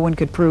 and no one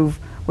could prove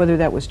whether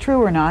that was true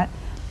or not.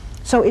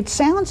 So it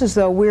sounds as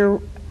though we're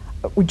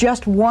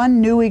just one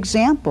new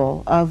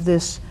example of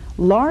this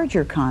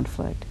larger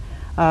conflict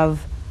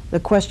of the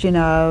question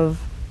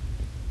of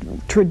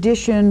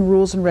tradition,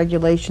 rules and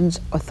regulations,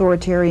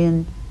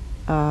 authoritarian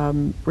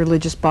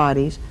religious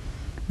bodies,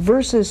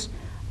 versus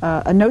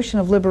a notion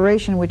of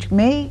liberation which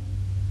may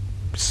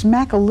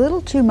smack a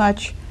little too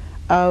much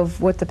of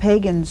what the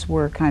pagans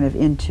were kind of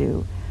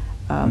into.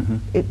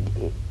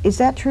 Is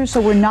that true?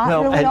 So we're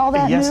not really all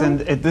that yes, new? and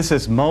this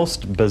is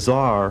most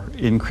bizarre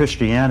in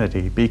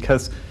Christianity,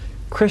 because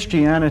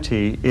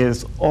Christianity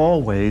is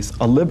always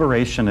a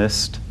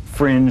liberationist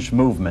fringe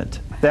movement.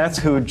 That's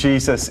who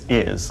Jesus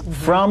is.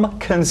 From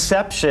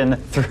conception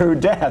through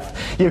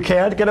death. You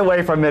can't get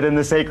away from it in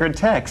the sacred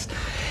text.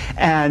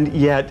 And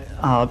yet,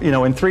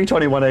 in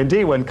 321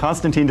 AD, when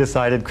Constantine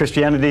decided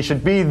Christianity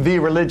should be the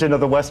religion of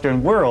the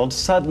Western world,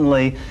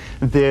 suddenly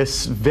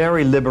this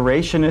very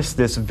liberationist,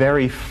 this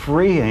very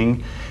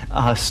freeing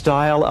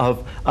style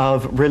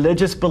of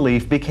religious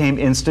belief became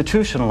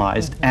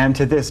institutionalized. And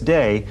to this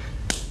day,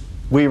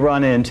 we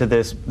run into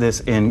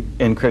this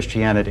in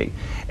Christianity.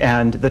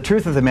 And the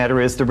truth of the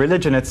matter is the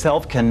religion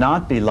itself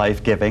cannot be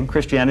life-giving.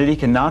 Christianity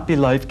cannot be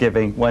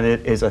life-giving when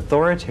it is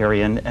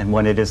authoritarian and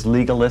when it is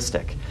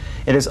legalistic.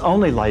 It is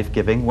only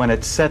life-giving when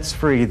it sets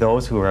free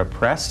those who are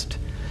oppressed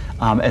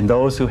and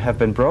those who have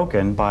been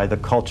broken by the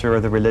culture or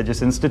the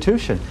religious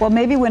institution. Well,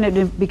 maybe when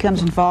it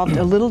becomes involved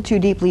a little too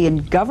deeply in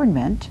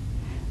government,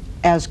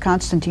 as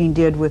Constantine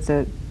did with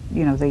the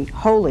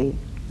Holy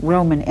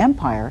Roman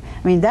Empire.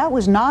 I mean, that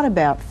was not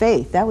about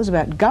faith, that was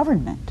about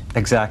government.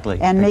 Exactly.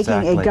 And making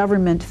a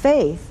government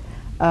faith,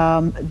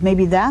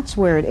 maybe that's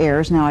where it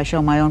errs. Now I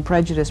show my own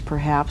prejudice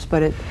perhaps,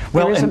 but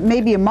there is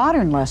maybe a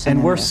modern lesson.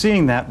 And we're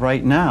seeing that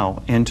right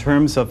now in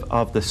terms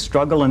of the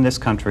struggle in this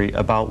country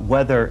about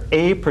whether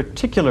a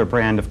particular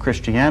brand of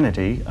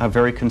Christianity, a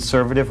very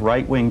conservative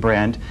right-wing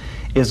brand,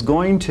 is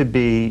going to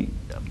be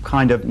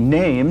kind of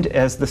named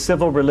as the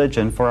civil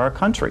religion for our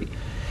country.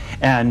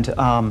 And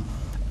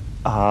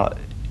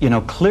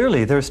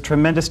clearly there's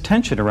tremendous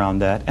tension around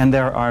that, and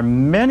there are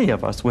many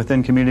of us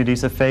within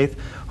communities of faith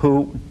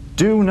who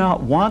do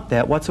not want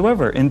that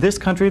whatsoever. In this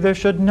country, there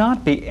should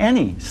not be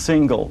any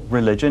single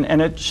religion,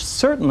 and it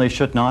certainly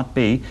should not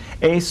be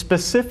a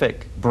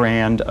specific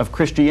brand of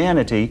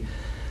Christianity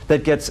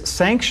that gets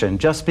sanctioned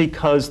just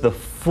because the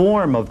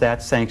form of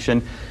that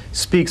sanction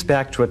speaks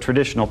back to a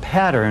traditional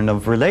pattern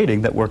of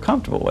relating that we're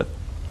comfortable with.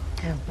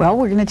 Well,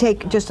 we're going to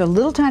take just a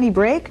little tiny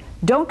break.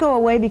 Don't go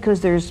away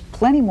because there's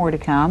plenty more to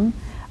come.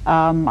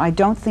 I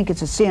don't think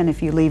it's a sin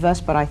if you leave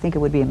us, but I think it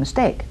would be a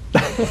mistake.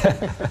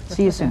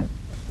 See you soon.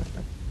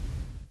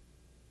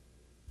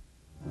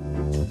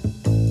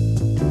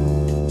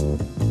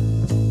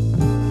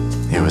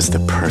 It was the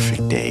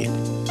perfect date.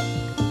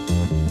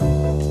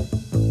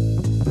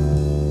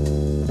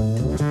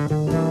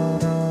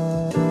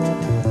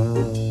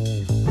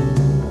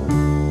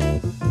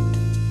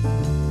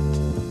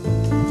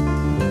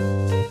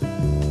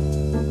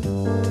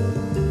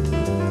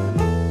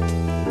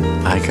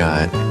 I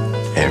got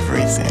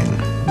everything.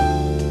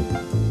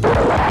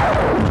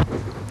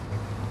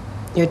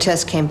 Your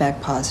test came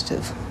back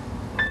positive.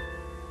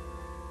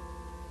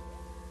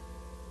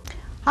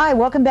 Hi,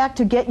 welcome back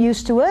to Get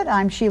Used to It.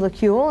 I'm Sheila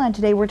Kuehl, and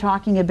today we're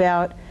talking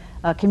about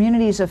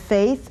communities of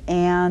faith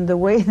and the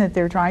way that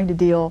they're trying to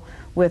deal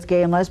with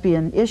gay and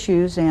lesbian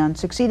issues and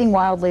succeeding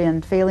wildly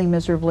and failing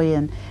miserably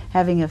and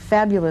having a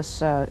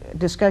fabulous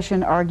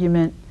discussion,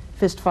 argument,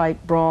 fistfight,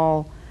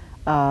 brawl,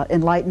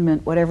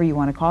 enlightenment, whatever you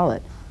want to call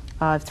it.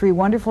 I have three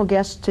wonderful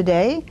guests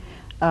today,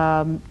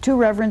 two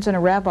reverends and a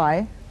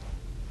rabbi.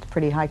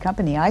 Pretty high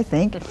company, I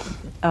think.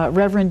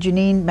 Reverend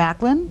Jenenne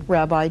Macklin,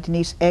 Rabbi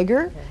Denise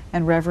Eger,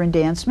 and Reverend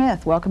Dan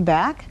Smith. Welcome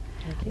back.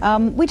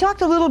 We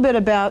talked a little bit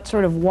about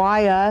sort of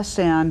why us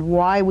and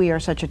why we are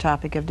such a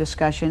topic of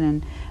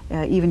discussion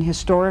and even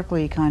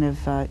historically kind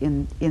of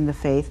in the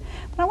faith.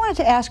 But I wanted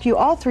to ask you,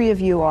 all three of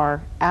you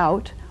are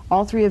out,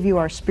 all three of you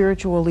are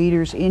spiritual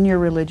leaders in your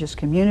religious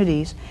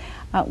communities.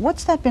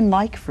 What's that been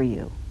like for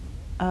you?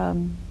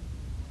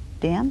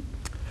 Dan?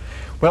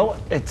 Well,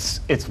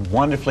 it's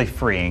wonderfully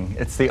freeing.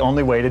 It's the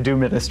only way to do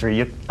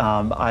ministry.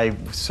 I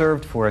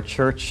served for a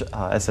church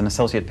as an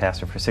associate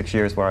pastor for 6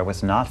 years where I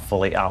was not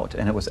fully out,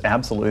 and it was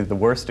absolutely the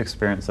worst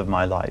experience of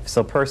my life.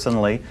 So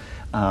personally,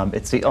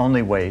 it's the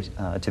only way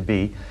to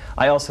be.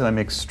 I also am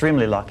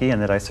extremely lucky in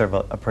that I serve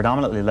a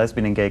predominantly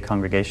lesbian and gay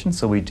congregation,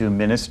 so we do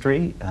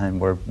ministry, and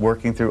we're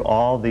working through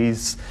all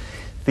these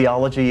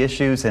theology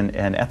issues and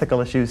ethical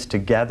issues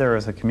together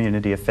as a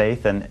community of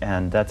faith,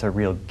 and that's a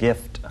real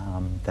gift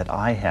that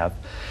I have.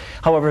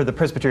 However, the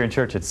Presbyterian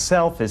Church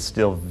itself is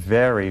still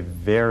very,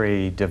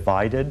 very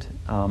divided,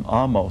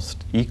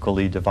 almost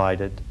equally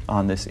divided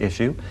on this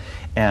issue,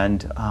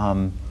 and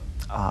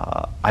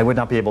I would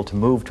not be able to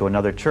move to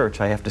another church.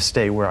 I have to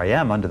stay where I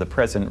am under the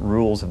present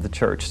rules of the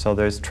church. So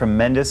there's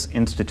tremendous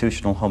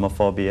institutional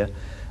homophobia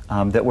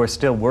that we're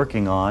still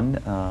working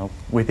on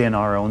within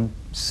our own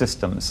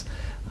systems.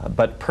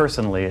 But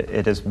personally,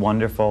 it is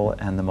wonderful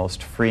and the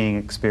most freeing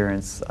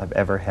experience I've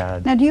ever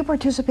had. Now, do you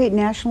participate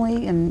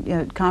nationally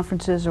in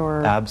conferences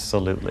or?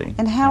 Absolutely.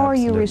 And how are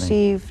you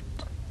received,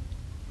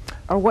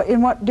 or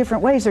in what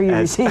different ways are you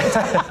received?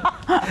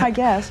 I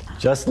guess.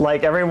 Just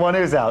like everyone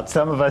who's out.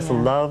 Some of us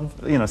love,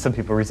 some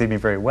people receive me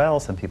very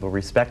well, some people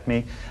respect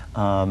me.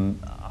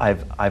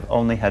 I've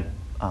only had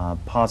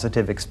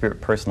positive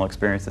personal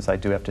experiences, I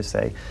do have to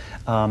say.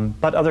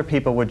 But other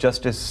people would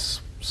just as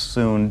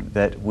soon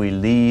that we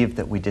leave,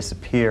 that we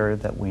disappear,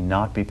 that we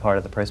not be part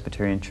of the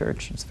Presbyterian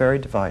Church. It's very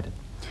divided.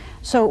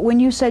 So when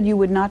you said you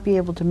would not be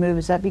able to move,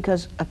 is that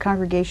because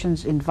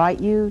congregations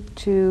invite you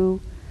to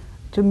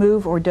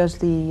move, or does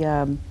the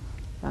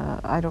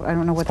I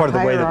don't know what the hierarchy is? It's part of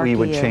the way that we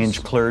would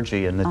change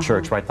clergy in the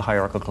church, right? The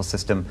hierarchical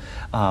system.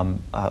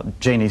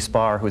 Janie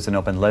Spar, who's an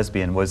open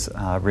lesbian, was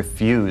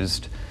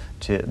refused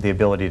the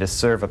ability to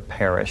serve a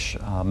parish,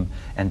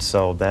 and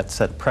so that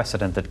set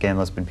precedent that gay and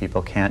lesbian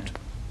people can't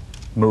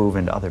move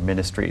into other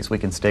ministries. We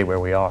can stay where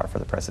we are for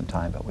the present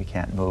time, but we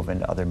can't move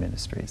into other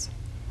ministries.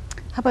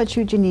 How about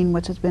you, Jenenne?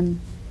 What's it been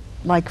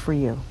like for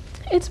you?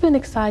 It's been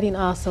exciting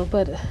also,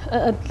 but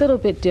a little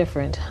bit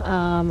different.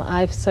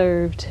 I've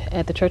served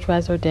at the church where I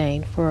was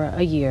ordained for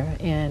a year,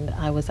 and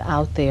I was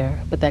out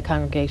there, but that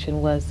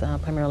congregation was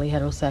primarily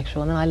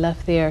heterosexual. And I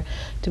left there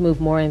to move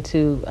more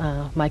into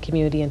my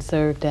community and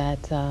served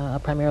at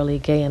a primarily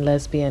gay and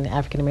lesbian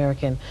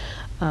African-American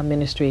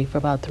ministry for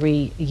about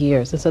 3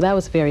 years, and so that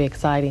was very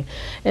exciting.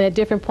 And at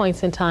different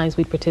points in times,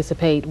 we'd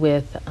participate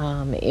with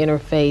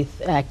interfaith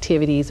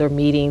activities or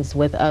meetings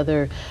with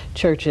other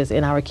churches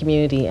in our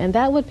community, and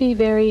that would be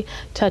very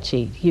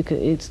touchy.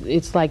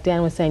 It's like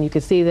Dan was saying, you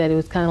could see that it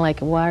was kind of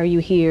like, why are you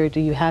here? Do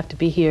you have to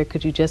be here?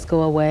 Could you just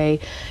go away?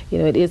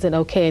 It isn't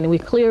okay. And we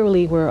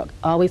clearly were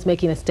always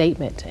making a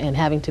statement and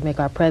having to make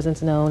our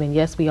presence known, and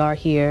yes, we are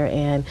here,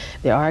 and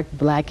there are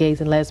black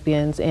gays and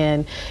lesbians,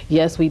 and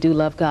yes, we do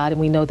love God, and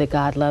we know that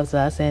God loves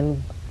us,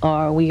 and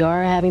we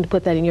are having to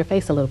put that in your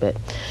face a little bit.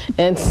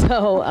 And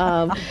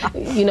so,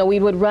 we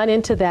would run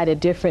into that at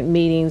different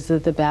meetings.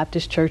 The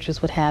Baptist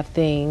churches would have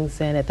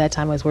things, and at that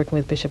time I was working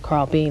with Bishop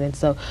Carl Bean, and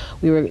so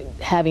we were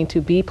having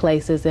to be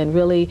places and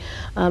really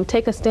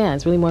take a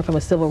stance, really more from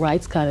a civil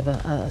rights kind of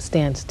a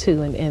stance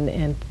too,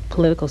 and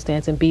political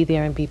stance, and be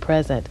there and be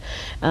present.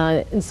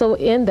 And so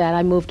in that,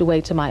 I moved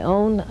away to my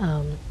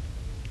own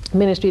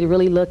ministry to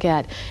really look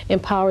at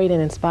empowering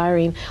and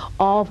inspiring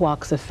all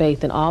walks of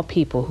faith and all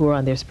people who are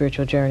on their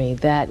spiritual journey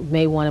that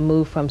may want to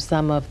move from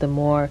some of the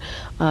more,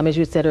 as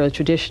you said earlier,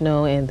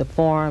 traditional and the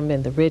form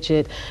and the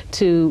rigid,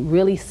 to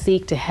really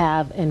seek to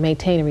have and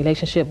maintain a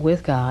relationship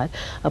with God,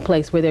 a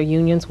place where their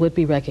unions would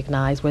be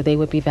recognized, where they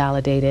would be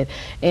validated,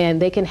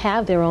 and they can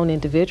have their own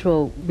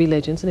individual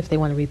religions, and if they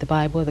want to read the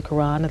Bible or the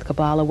Quran or the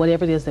Kabbalah,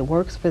 whatever it is that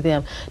works for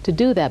them, to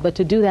do that, but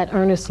to do that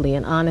earnestly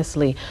and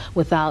honestly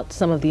without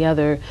some of the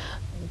other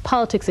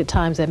politics at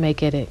times that may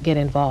get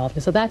involved.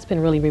 And so that's been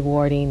really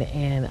rewarding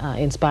and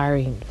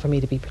inspiring for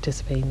me to be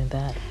participating in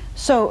that.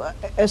 So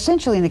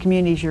essentially in the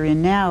communities you're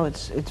in now,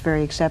 it's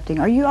very accepting.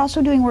 Are you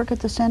also doing work at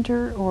the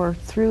center or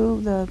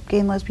through the Gay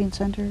and Lesbian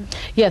Center?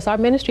 Yes, our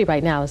ministry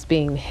right now is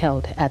being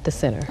held at the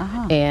center.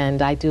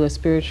 And I do a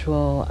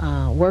spiritual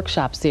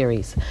workshop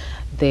series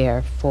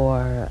there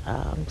for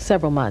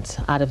several months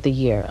out of the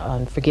year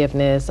on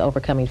forgiveness,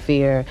 overcoming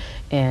fear,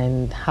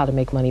 and how to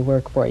make money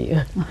work for you.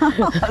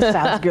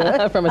 Sounds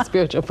good. From a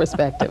spiritual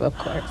perspective, of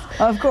course.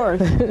 Of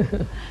course.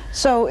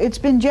 So it's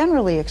been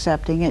generally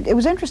accepting. It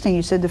was interesting,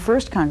 you said the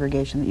first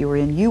congregation that you were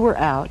in, you were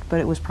out, but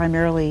it was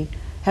primarily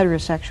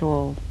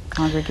heterosexual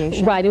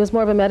congregation? Right, it was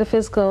more of a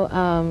metaphysical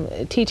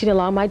teaching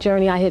along my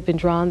journey. I had been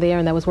drawn there,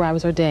 and that was where I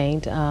was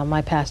ordained.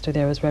 My pastor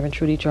there was Reverend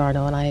Trudy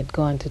Jarno, and I had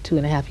gone to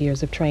 2.5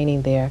 years of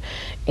training there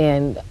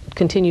and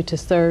continued to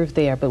serve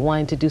there, but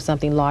wanted to do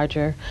something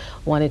larger,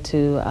 wanted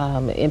to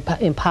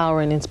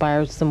empower and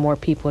inspire some more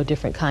people a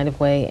different kind of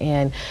way,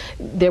 and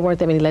there weren't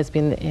that many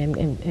lesbian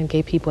and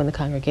gay people in the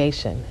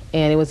congregation.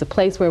 And it was a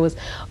place where it was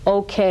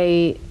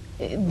okay,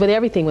 but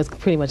everything was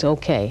pretty much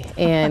okay,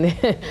 and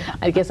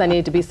I guess I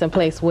needed to be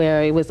someplace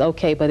where it was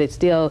okay, but it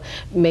still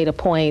made a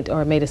point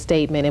or made a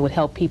statement. It would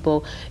help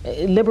people,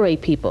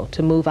 liberate people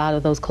to move out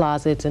of those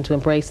closets and to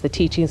embrace the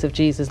teachings of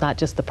Jesus, not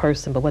just the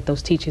person, but what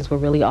those teachings were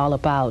really all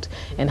about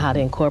and how to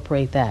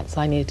incorporate that. So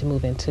I needed to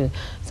move into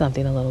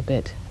something a little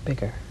bit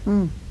bigger.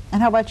 And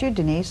how about you,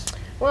 Denise?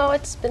 Well,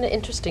 it's been an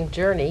interesting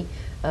journey.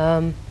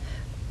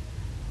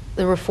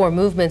 The Reform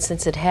movement,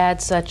 since it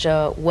had such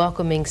a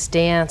welcoming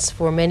stance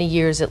for many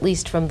years, at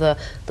least from the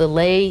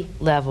lay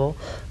level,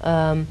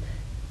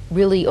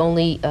 really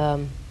only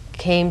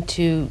came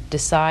to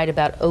decide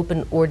about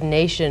open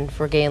ordination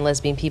for gay and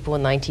lesbian people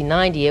in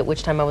 1990, at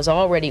which time I was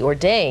already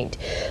ordained.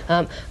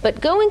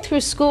 But going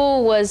through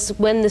school was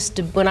when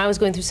I was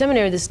going through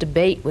seminary, this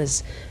debate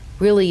was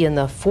really in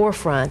the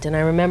forefront, and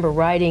I remember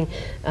writing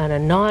an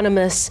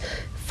anonymous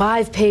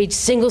 5-page,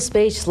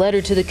 single-spaced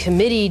letter to the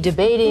committee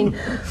debating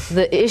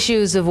the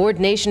issues of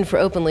ordination for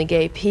openly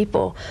gay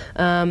people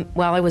while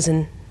I was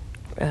in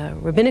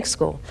rabbinic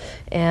school.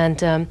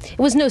 And it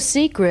was no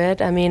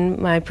secret. I mean,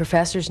 my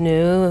professors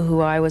knew who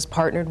I was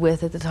partnered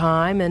with at the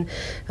time,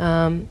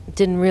 and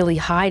didn't really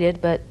hide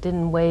it, but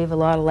didn't wave a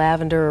lot of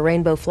lavender or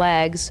rainbow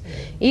flags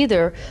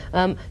either.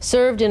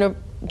 Served in a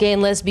gay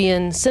and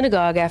lesbian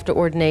synagogue after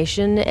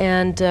ordination,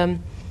 and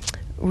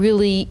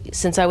really,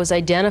 since I was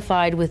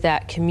identified with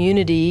that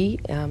community,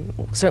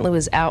 certainly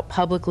was out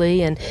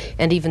publicly, and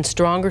even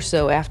stronger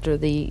so after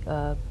the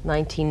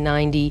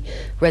 1990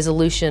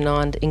 resolution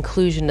on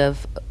inclusion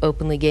of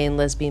openly gay and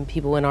lesbian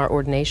people in our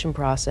ordination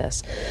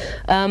process.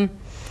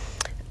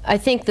 I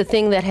think the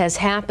thing that has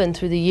happened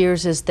through the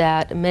years is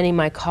that many of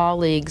my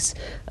colleagues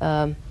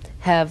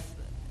have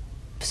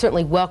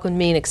certainly welcomed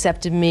me and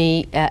accepted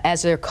me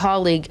as their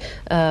colleague,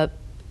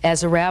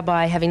 as a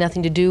rabbi, having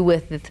nothing to do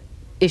with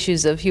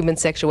issues of human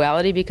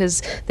sexuality,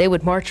 because they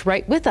would march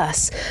right with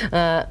us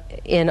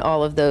in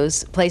all of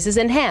those places,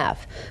 and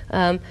have.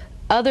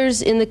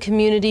 Others in the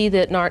community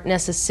that aren't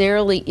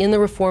necessarily in the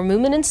Reform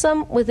movement, and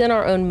some within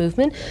our own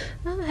movement,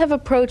 have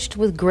approached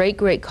with great,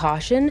 great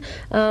caution.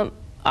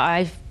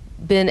 I've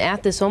been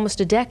at this almost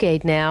a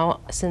decade now,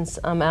 since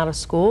I'm out of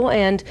school,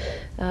 and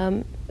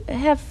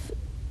have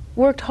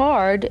worked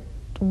hard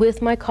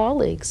with my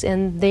colleagues,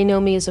 and they know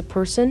me as a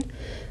person.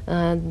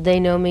 They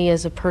know me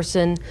as a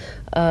person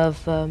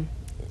of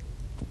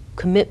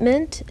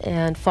commitment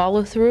and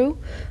follow-through,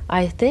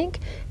 I think,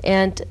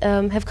 and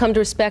have come to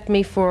respect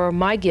me for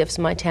my gifts,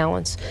 my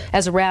talents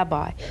as a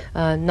rabbi,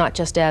 not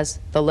just as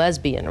the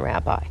lesbian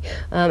rabbi.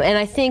 And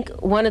I think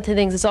one of the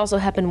things that's also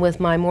happened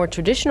with my more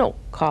traditional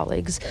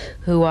colleagues,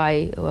 who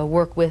I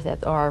work with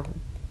at our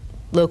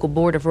local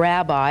board of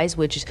rabbis,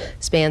 which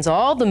spans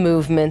all the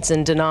movements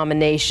and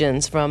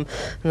denominations, from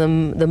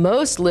the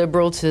most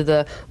liberal to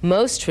the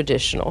most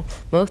traditional,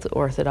 most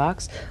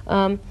orthodox.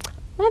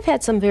 I've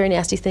had some very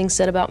nasty things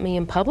said about me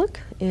in public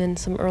in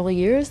some early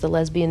years. The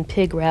lesbian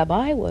pig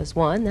rabbi was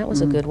one. That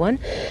was a good one,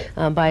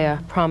 by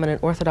a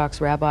prominent Orthodox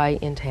rabbi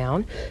in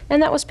town,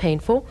 and that was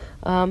painful.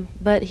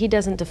 But he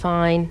doesn't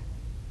define,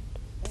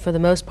 for the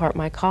most part,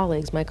 my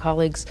colleagues. My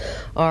colleagues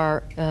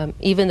are,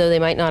 even though they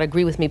might not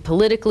agree with me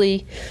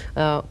politically,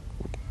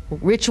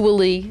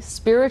 ritually,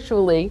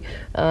 spiritually,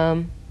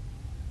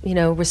 you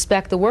know,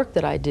 respect the work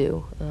that I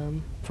do.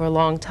 For a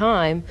long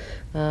time,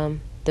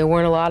 there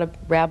weren't a lot of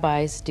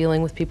rabbis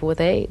dealing with people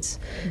with AIDS.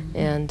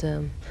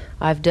 And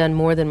I've done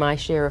more than my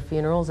share of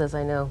funerals, as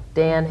I know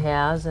Dan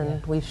has,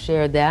 and we've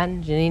shared that,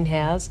 and Jenenne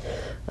has.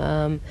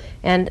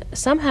 And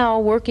somehow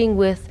working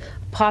with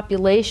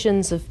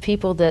populations of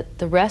people that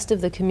the rest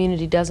of the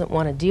community doesn't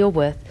want to deal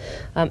with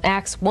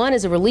acts, one,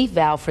 as a relief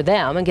valve for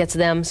them and gets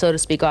them, so to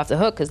speak, off the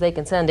hook, because they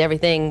can send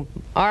everything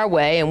our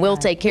way and we'll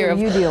take care of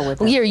you deal with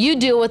it. Here, you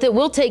deal with it.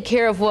 We'll take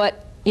care of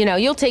what, you know,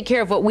 you'll take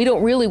care of what we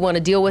don't really want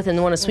to deal with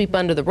and want to sweep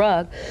under the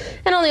rug.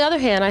 And on the other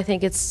hand, I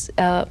think it's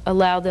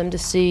allowed them to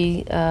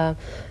see a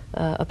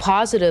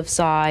positive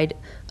side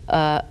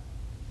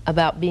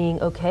about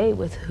being okay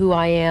with who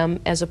I am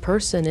as a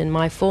person in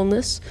my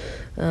fullness.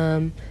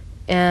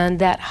 And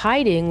that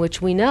hiding,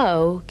 which we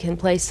know can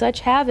play such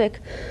havoc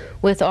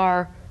with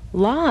our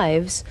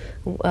lives,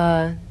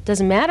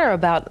 doesn't matter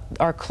about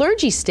our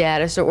clergy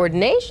status or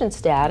ordination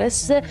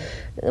status.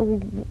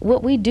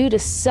 What we do to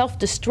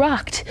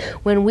self-destruct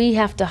when we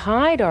have to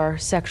hide our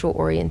sexual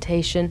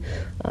orientation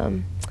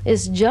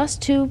is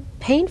just too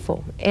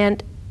painful.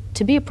 And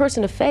to be a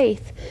person of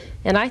faith,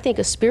 and I think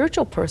a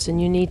spiritual person,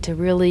 you need to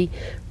really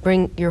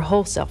bring your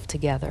whole self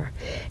together.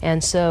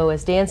 And so,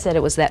 as Dan said,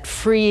 it was that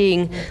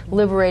freeing,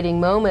 liberating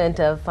moment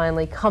of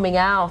finally coming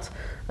out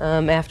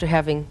after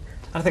having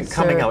I think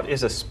coming out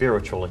is a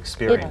spiritual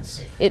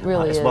experience. It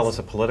really as is. well as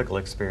a political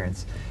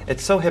experience.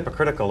 It's so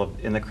hypocritical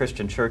in the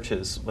Christian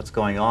churches what's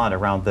going on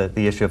around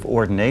the issue of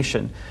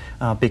ordination,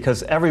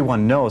 because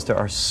everyone knows there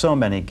are so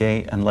many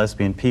gay and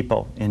lesbian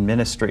people in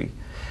ministry.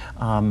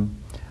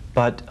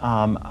 But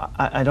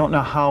I don't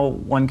know how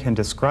one can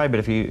describe it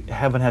if you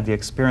haven't had the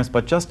experience,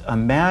 but just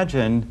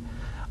imagine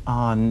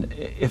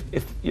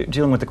if you're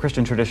dealing with the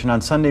Christian tradition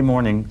on Sunday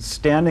morning,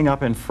 standing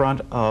up in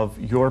front of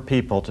your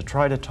people to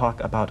try to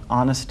talk about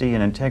honesty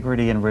and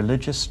integrity and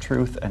religious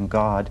truth and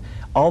God,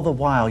 all the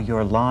while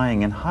you're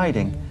lying and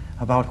hiding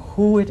about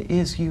who it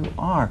is you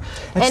are.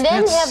 And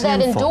then have sinful.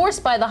 that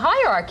endorsed by the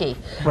hierarchy.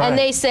 Right. And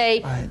they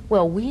say,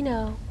 well, we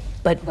know,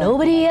 but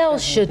nobody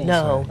else should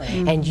know.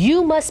 And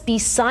you must be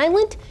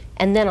silent.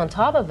 And then on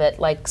top of it,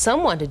 like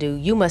some want to do,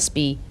 you must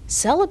be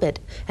celibate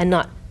and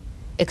not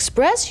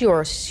express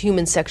your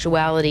human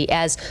sexuality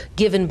as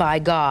given by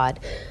God,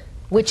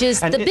 which is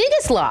the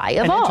biggest lie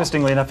of all.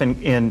 Interestingly enough,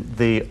 in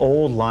the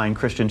old line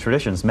Christian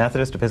traditions,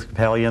 Methodist,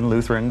 Episcopalian,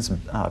 Lutherans,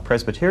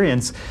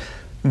 Presbyterians,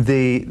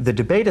 the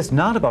debate is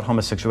not about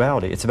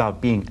homosexuality, it's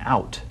about being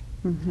out.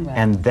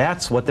 And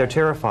that's what they're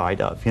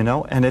terrified of, you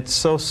know? And it's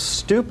so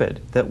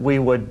stupid that we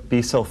would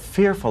be so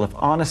fearful of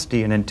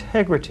honesty and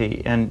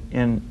integrity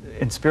in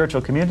spiritual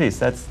communities.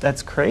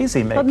 That's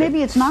crazy. But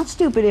maybe it's not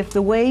stupid if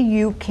the way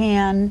you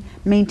can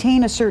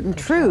maintain a certain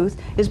truth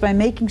is by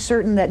making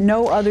certain that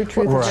no other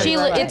truth is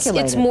Sheila,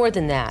 it's more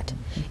than that.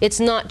 It's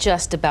not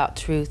just about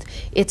truth,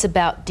 it's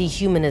about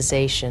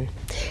dehumanization.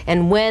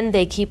 And when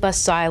they keep us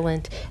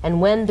silent,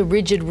 and when the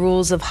rigid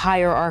rules of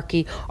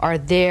hierarchy are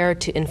there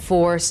to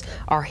enforce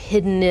our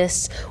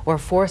hiddenness or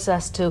force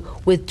us to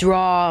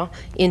withdraw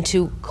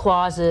into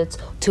closets,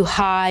 to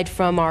hide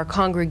from our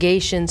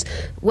congregations,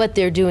 what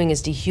they're doing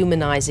is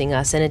dehumanizing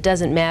us. And it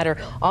doesn't matter,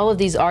 all of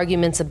these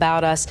arguments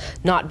about us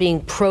not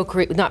being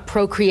not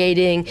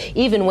procreating,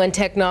 even when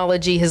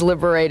technology has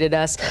liberated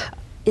us,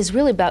 is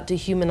really about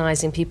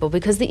dehumanizing people,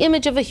 because the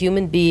image of a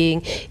human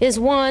being is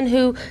one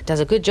who does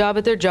a good job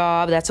at their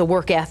job, that's a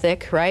work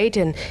ethic, right,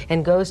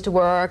 and goes to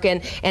work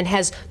and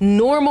has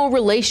normal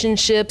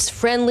relationships,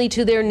 friendly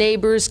to their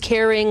neighbors,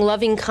 caring,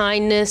 loving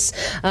kindness,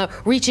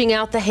 reaching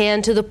out the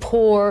hand to the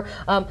poor,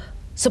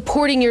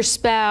 supporting your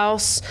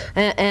spouse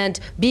and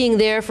being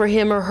there for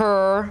him or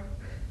her.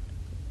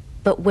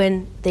 But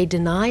when they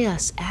deny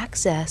us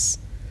access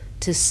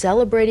to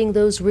celebrating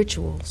those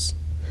rituals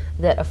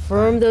that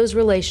affirm those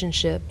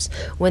relationships,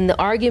 when the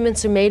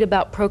arguments are made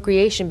about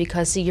procreation,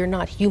 because, see, you're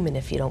not human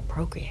if you don't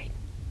procreate.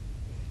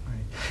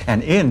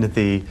 And in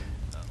the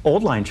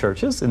old line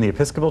churches, in the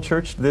Episcopal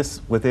Church,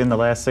 within the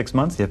last 6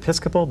 months, the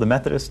Episcopal, the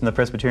Methodist, and the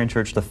Presbyterian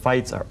Church, the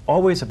fights are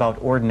always about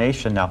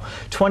ordination now.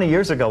 20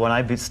 years ago, when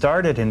I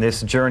started in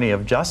this journey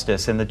of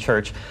justice in the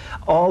church,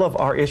 all of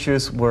our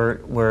issues were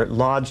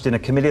lodged in a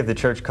committee of the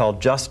church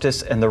called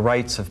Justice and the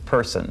Rights of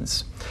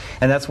Persons.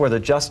 And that's where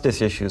the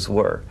justice issues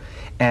were.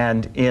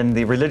 And in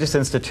the religious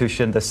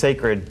institution, the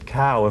sacred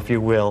cow, if you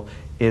will,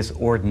 is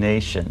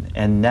ordination.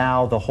 And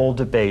now the whole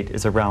debate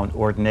is around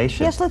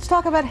ordination. Yes, let's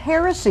talk about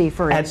heresy,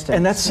 for instance.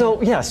 And that's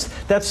so, yes,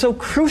 that's so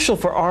crucial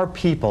for our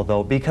people,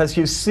 though, because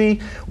you see,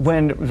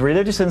 when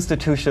religious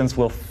institutions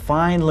will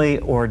finally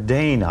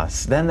ordain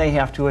us, then they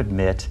have to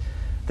admit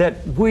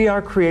that we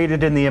are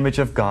created in the image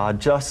of God,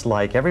 just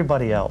like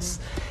everybody else.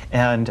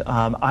 And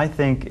I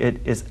think it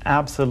is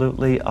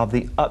absolutely of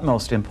the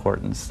utmost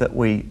importance that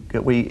we,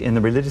 in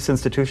the religious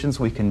institutions,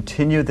 we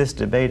continue this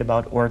debate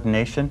about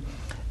ordination,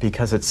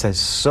 because it says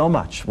so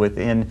much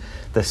within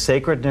the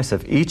sacredness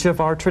of each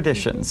of our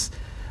traditions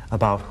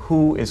about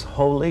who is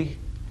holy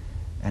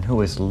and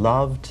who is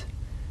loved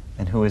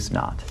and who is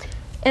not.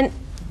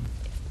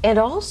 And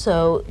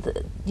also,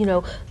 you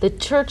know, the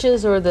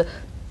churches or the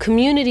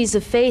communities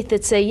of faith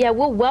that say, yeah,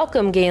 we'll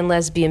welcome gay and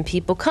lesbian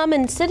people. Come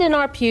and sit in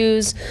our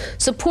pews,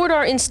 support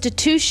our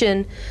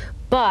institution,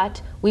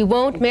 but we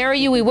won't marry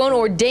you, we won't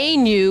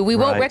ordain you, we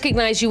won't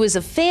recognize you as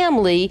a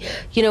family.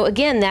 You know,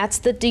 again, that's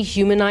the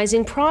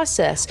dehumanizing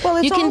process.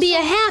 Well, you can be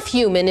a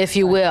half-human, if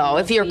you will,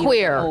 if you're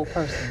queer.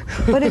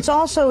 But it's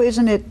also,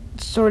 isn't it,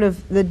 sort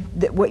of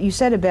what you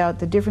said about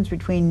the difference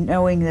between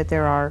knowing that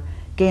there are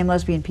gay and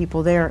lesbian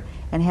people there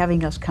and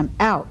having us come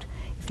out.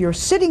 If you're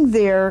sitting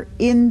there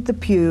in the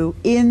pew,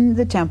 in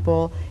the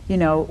temple, you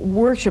know,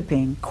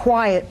 worshiping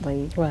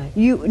quietly,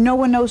 no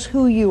one knows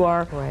who you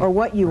are or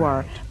what you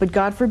are. But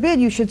God forbid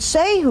you should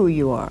say who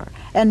you are.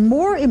 And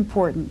more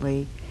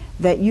importantly,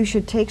 that you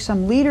should take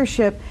some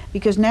leadership,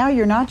 because now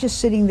you're not just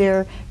sitting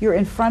there, you're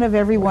in front of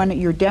everyone,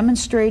 you're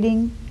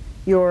demonstrating,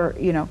 you're,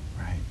 you know,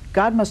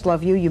 God must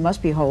love you, you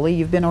must be holy,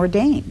 you've been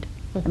ordained.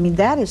 I mean,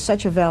 that is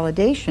such a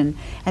validation,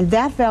 and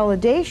that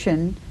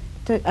validation,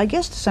 I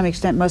guess to some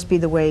extent, must be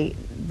the way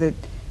the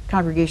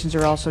congregations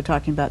are also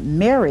talking about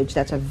marriage.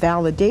 That's a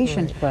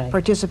validation,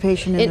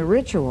 participation in the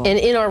ritual. And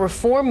in our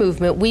reform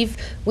movement,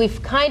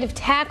 we've kind of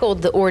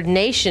tackled the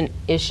ordination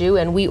issue,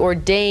 and we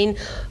ordain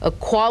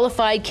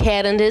qualified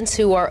candidates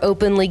who are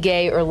openly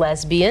gay or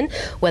lesbian.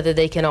 Whether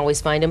they can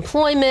always find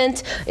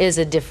employment is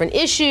a different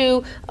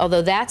issue,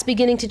 although that's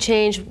beginning to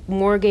change.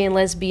 More gay and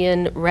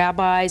lesbian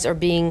rabbis are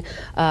being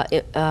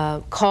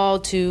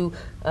called to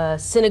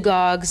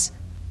synagogues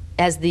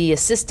as the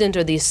assistant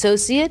or the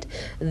associate.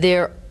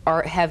 There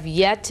have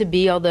yet to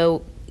be,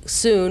 although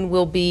soon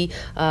will be,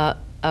 a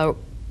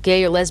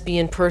gay or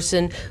lesbian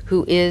person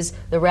who is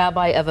the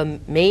rabbi of a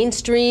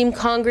mainstream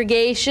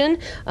congregation,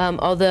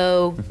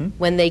 although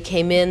when they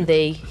came in,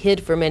 they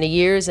hid for many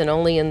years, and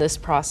only in this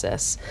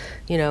process,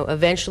 you know,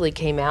 eventually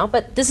came out.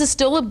 But this is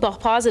still a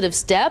positive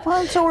step.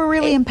 Well, so we're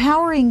really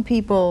empowering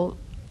people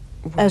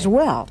as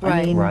well.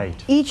 I mean,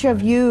 each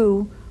of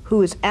you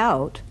who is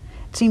out,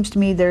 it seems to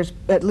me there's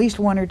at least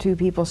one or two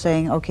people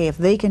saying, okay, if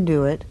they can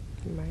do it,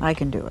 I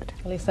can do it.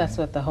 At least that's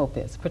what the hope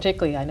is.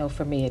 Particularly, I know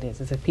for me it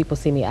is if people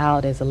see me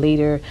out as a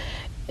leader,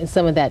 and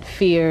some of that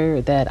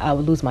fear that I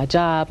would lose my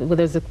job. Well,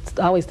 there's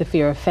always the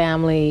fear of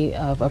family,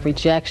 of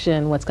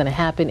rejection, what's going to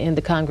happen in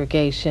the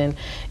congregation.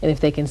 And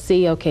if they can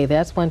see, okay,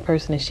 that's one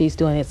person and she's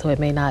doing it, so it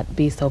may not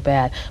be so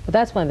bad. But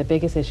that's one of the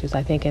biggest issues,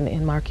 I think,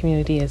 in our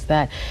community, is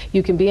that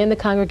you can be in the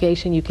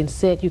congregation, you can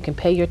sit, you can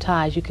pay your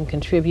tithes, you can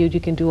contribute,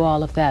 you can do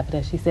all of that. But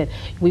as she said,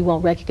 we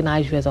won't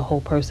recognize you as a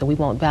whole person. We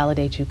won't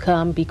validate you.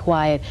 Come, be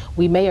quiet.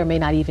 We may or may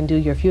not even do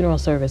your funeral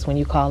service when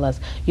you call us.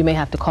 You may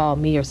have to call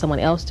me or someone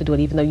else to do it,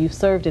 even though you've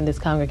served in this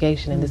congregation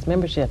and this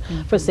membership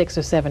for 6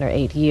 or 7 or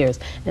 8 years.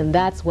 And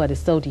that's what is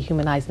so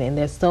dehumanizing, and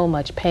there's so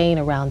much pain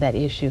around that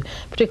issue,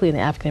 particularly in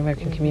the African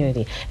American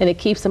community. And it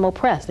keeps them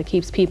oppressed. It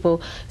keeps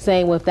people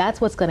saying, well, if that's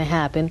what's going to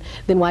happen,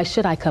 then why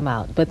should I come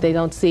out? But they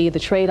don't see the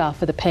trade-off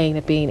for the pain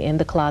of being in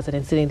the closet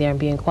and sitting there and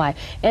being quiet.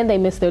 And they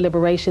miss their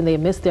liberation, they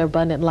miss their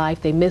abundant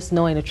life, they miss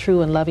knowing a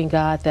true and loving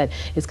God that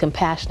is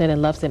compassionate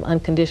and loves them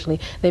unconditionally.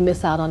 They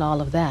miss out on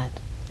all of that.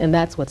 And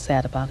that's what's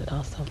sad about it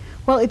also.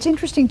 Well, it's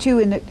interesting too,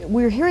 in that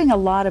we're hearing a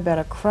lot about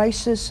a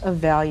crisis of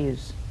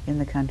values in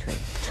the country.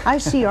 I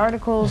see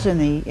articles in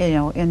the, you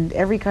know, in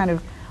every kind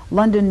of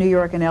London, New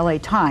York, and LA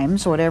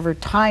Times, whatever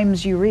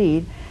Times you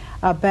read,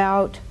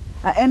 about,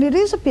 and it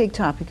is a big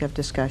topic of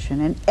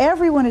discussion, and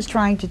everyone is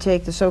trying to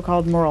take the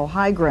so-called moral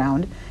high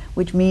ground,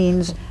 which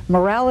means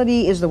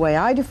morality is the way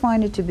I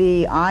define it to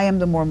be, I am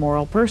the more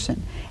moral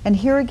person. And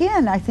here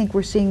again, I think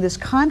we're seeing this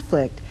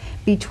conflict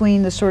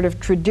between the sort of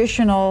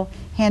traditional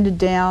handed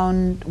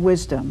down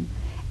wisdom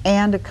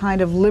and a kind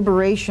of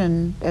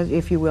liberation,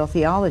 if you will,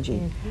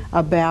 theology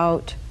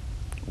about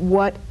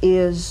what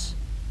is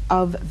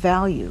of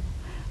value.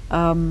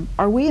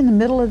 Are we in the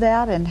middle of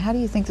that, and how do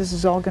you think this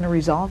is all going to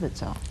resolve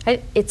itself?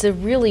 It's a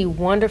really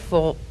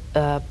wonderful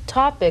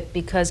topic,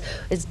 because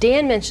as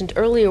Dan mentioned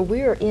earlier,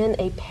 we are in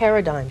a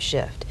paradigm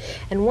shift.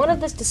 And one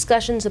of the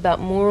discussions about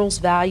morals,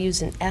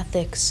 values, and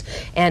ethics,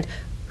 and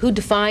who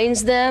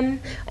defines them,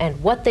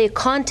 and what their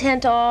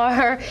content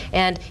are,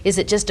 and is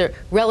it just a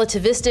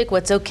relativistic,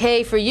 what's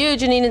okay for you,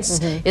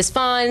 Jenenne, is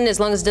fine as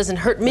long as it doesn't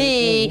hurt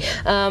me,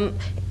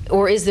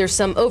 or is there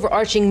some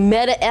overarching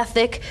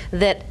meta-ethic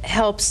that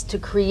helps to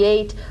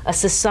create a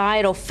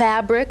societal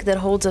fabric that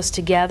holds us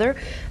together?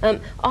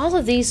 All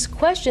of these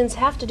questions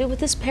have to do with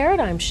this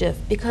paradigm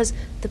shift, because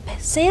the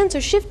sands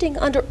are shifting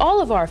under all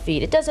of our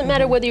feet. It doesn't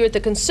matter whether you're at the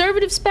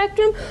conservative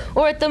spectrum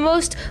or at the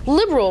most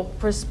liberal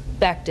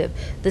perspective.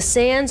 The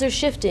sands are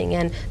shifting,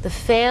 and the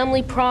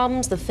family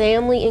problems, the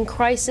family in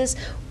crisis,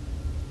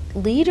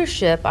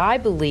 leadership, I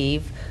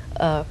believe,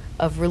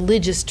 of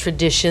religious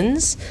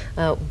traditions,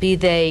 be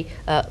they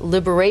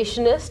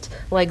liberationist,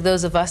 like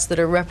those of us that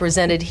are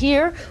represented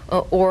here,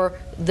 or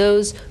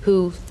those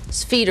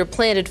whose feet are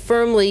planted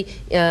firmly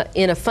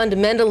in a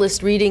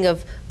fundamentalist reading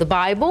of the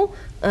Bible,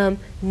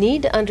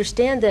 need to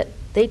understand that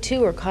they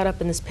too are caught up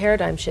in this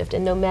paradigm shift,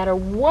 and no matter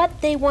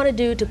what they want to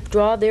do to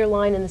draw their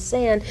line in the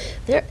sand,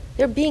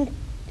 they're being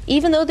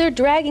even though they're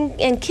dragging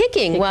and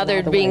kicking while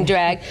they're being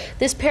dragged.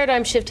 This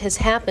paradigm shift has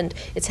happened.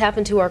 It's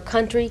happened to our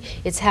country.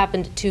 It's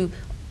happened to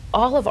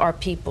all of our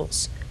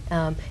peoples.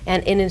 And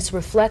it's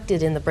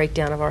reflected in the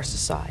breakdown of our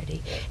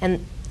society.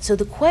 And so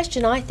the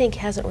question, I think,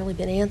 hasn't really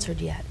been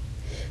answered yet.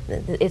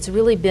 It's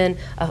really been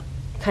a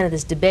kind of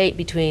this debate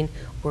between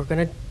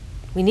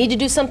we need to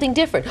do something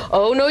different.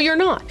 Oh, no, you're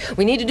not.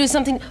 We need to do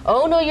something.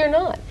 Oh, no, you're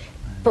not.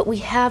 But we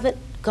haven't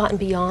gotten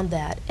beyond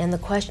that. And the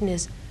question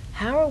is,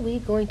 how are we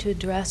going to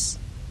address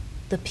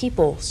the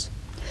peoples?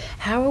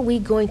 How are we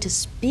going to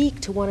speak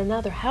to one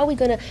another? How are we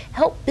going to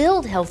help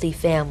build healthy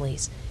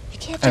families?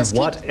 And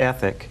what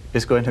ethic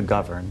is going to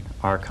govern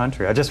our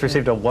country? I just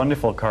received a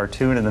wonderful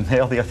cartoon in the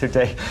mail the other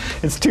day.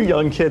 It's two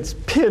young kids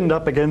pinned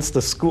up against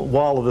the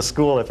wall of the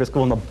school after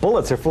school, and the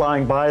bullets are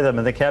flying by them,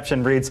 and the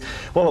caption reads,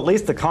 well, at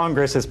least the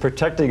Congress is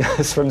protecting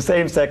us from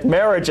same-sex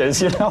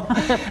marriages, you know?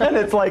 And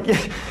it's like,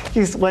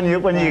 when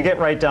you get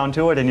right down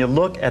to it and you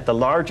look at the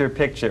larger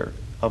picture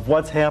of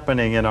what's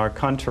happening in our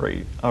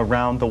country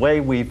around the way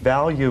we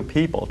value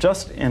people,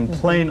 just in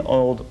plain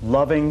old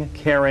loving,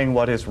 caring,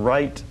 what is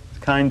right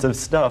kinds of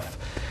stuff.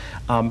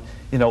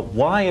 You know,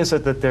 why is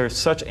it that there's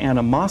such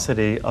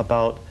animosity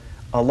about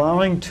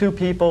allowing two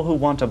people who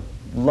want to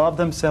love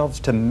themselves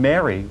to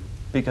marry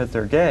because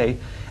they're gay,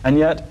 and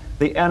yet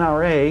the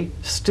NRA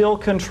still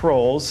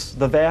controls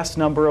the vast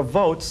number of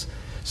votes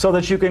so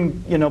that you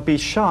can, you know, be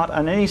shot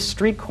on any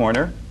street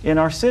corner in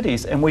our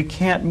cities, and we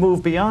can't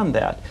move beyond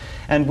that.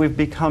 And we've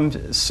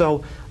become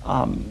so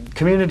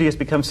community has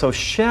become so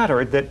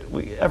shattered that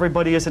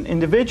everybody is an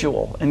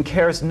individual and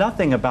cares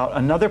nothing about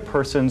another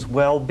person's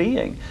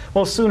well-being.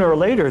 Well, sooner or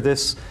later,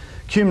 this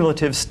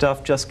cumulative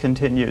stuff just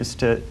continues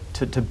to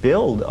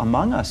build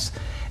among us.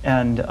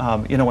 And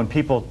you know, when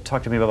people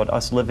talk to me about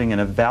us living in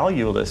a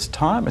valueless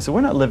time, I say, we're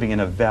not living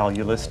in a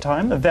valueless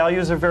time. The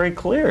values are very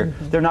clear.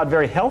 They're not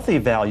very healthy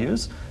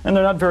values, and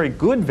they're not very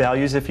good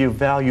values if you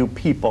value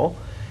people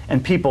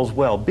and people's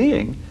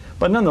well-being.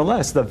 But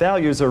nonetheless, the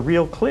values are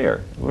real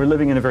clear. We're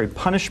living in a very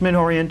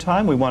punishment-oriented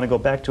time. We want to go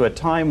back to a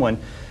time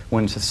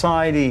when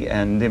society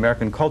and the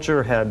American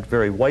culture had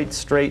very white,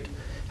 straight,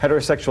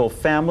 heterosexual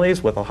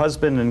families with a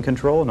husband in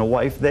control and a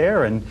wife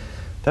there. And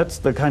that's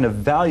the kind of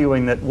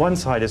valuing that one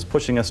side is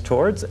pushing us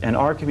towards. And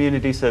our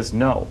community says,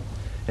 no,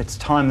 it's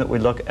time that we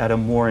look at a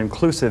more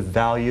inclusive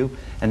value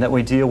and that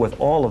we deal with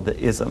all of the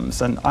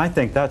isms. And I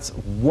think that's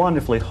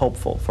wonderfully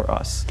hopeful for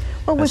us.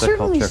 Well, we're as a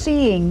certainly culture.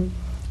 seeing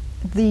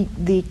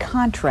the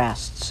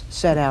contrasts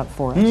set out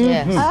for us.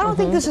 Yes. I don't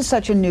think this is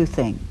such a new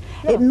thing.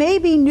 No. It may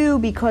be new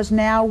because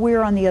now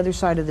we're on the other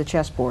side of the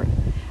chessboard.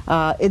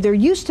 There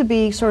used to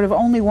be sort of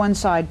only one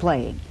side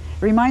playing.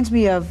 It reminds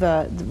me of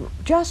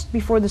just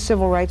before the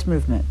Civil Rights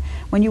Movement,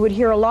 when you would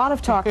hear a lot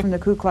of talk from the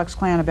Ku Klux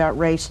Klan about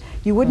race.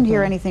 You wouldn't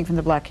hear anything from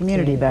the black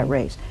community about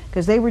race,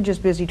 because they were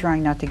just busy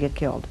trying not to get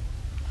killed.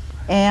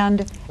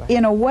 And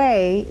in a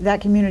way,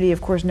 that community,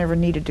 of course, never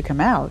needed to come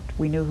out.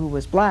 We knew who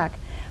was black.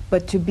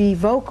 But to be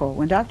vocal,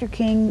 when Dr.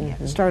 King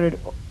started,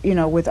 you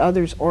know, with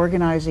others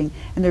organizing,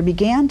 and there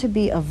began to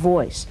be a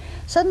voice,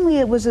 suddenly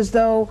it was as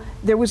though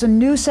there was a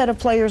new set of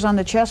players on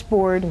the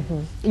chessboard.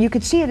 You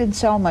could see it in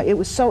Selma. It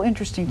was so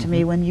interesting to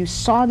me when you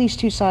saw these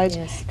two sides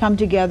come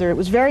together. It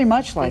was very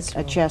much like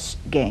a chess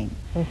game.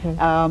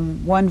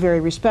 One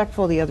very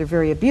respectful, the other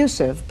very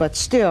abusive, but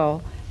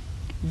still,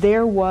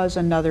 there was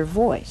another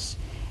voice.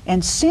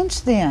 And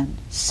since then,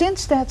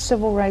 since that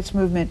civil rights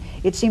movement,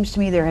 it seems to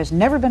me there has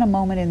never been a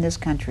moment in this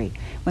country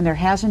when there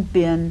hasn't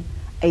been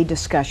a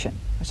discussion.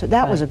 So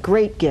that was a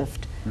great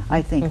gift,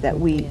 I think, that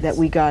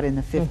we got in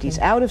the 50s,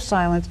 out of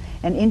silence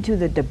and into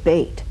the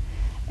debate.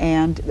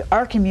 And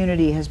our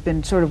community has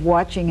been sort of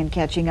watching and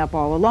catching up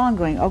all along,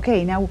 going,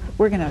 okay, now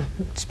we're going to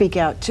speak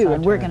out too,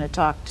 and we're going to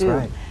talk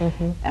too.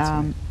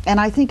 And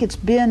I think it's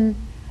been,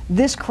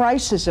 this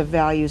crisis of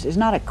values is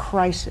not a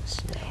crisis.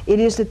 It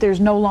is that there's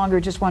no longer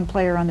just one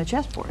player on the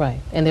chessboard. Right,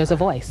 and there's a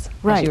voice,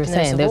 right. as you were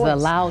saying. There's a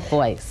loud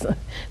voice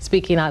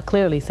speaking out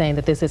clearly, saying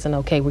that this isn't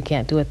okay, we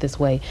can't do it this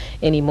way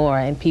anymore.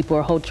 And people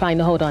are trying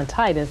to hold on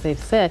tight, as they've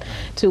said,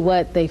 to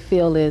what they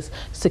feel is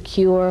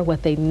secure,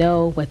 what they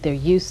know, what they're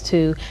used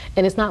to,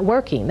 and it's not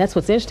working. That's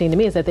what's interesting to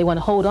me, is that they want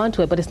to hold on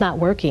to it, but it's not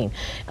working.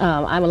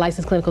 I'm a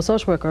licensed clinical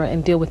social worker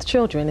and deal with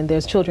children, and there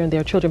are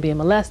children being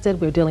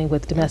molested. We're dealing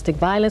with domestic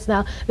violence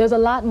now. There's a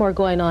lot more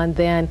going on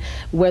than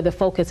where the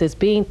focus is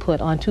being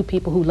put on two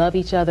people who love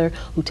each other,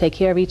 who take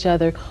care of each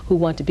other, who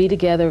want to be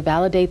together,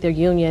 validate their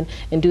union,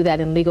 and do that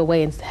in a legal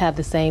way and have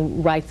the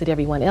same rights that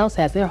everyone else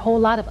has. There are a whole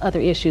lot of other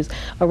issues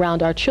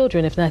around our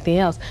children, if nothing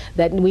else,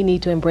 that we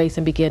need to embrace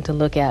and begin to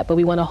look at. But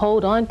we want to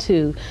hold on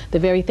to the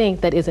very thing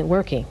that isn't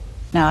working.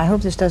 Now, I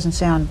hope this doesn't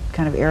sound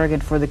kind of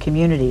arrogant for the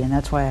community, and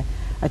that's why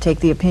I take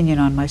the opinion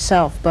on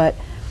myself, but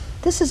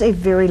this is a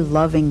very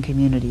loving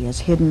community,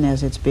 as hidden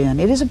as it's been.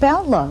 It is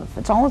about love.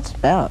 It's all it's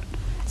about,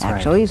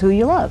 actually, is who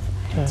you love.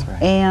 That's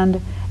right.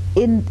 And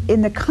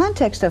in the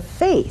context of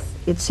faith,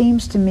 it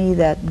seems to me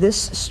that this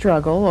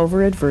struggle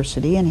over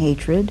adversity and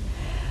hatred,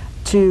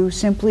 to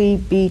simply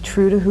be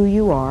true to who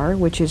you are,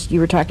 which is,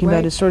 you were talking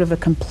about, is sort of a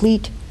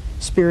complete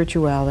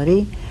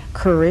spirituality,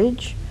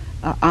 courage,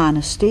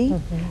 honesty.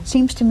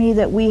 Seems to me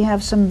that we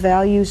have some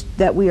values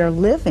that we are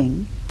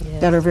living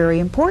that are very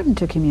important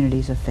to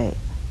communities of faith.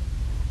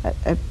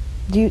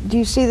 Do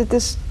you see that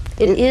this...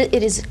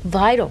 It is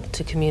vital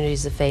to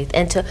communities of faith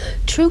and to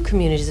true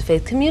communities of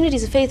faith.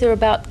 Communities of faith are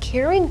about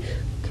caring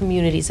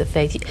communities of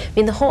faith. I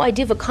mean, the whole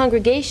idea of a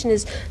congregation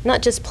is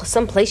not just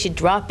some place you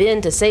drop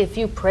in to say a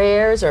few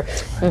prayers or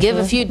give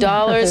a few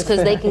dollars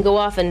because they can go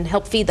off and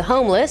help feed the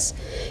homeless.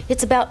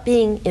 It's about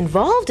being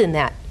involved in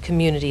that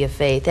community of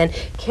faith and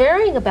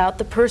caring about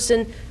the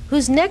person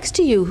who's next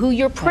to you, who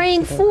you're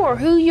praying for,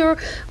 who you're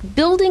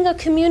building a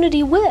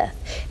community with.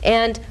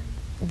 And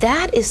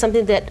that is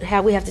something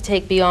that we have to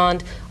take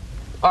beyond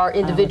our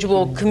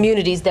individual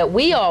communities that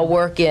we all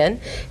work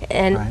in,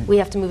 and we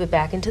have to move it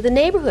back into the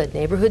neighborhood.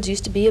 Neighborhoods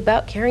used to be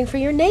about caring for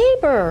your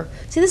neighbor.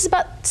 See, this is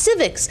about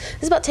civics.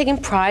 This is about taking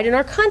pride in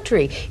our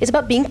country. It's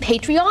about being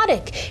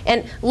patriotic.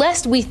 And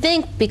lest we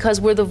think,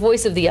 because we're the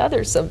voice of the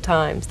others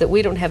sometimes, that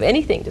we don't have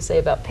anything to say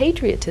about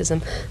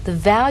patriotism, the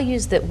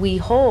values that we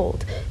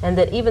hold, and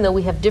that even though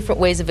we have different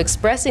ways of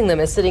expressing them,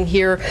 as sitting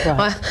here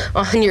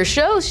on your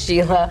show,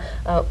 Sheila,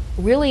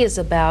 really is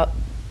about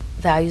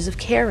values of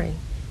caring.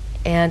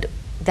 And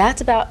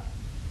that's about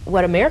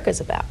what America's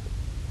about.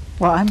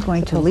 Well, I'm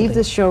going to leave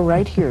this show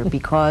right here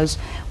because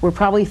we're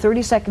probably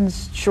 30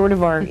 seconds short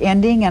of our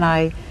ending, and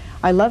I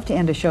love to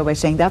end a show by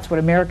saying that's what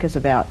America's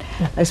about,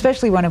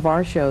 especially one of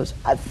our shows.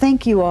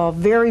 Thank you all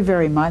very,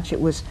 very much.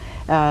 It was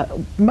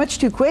much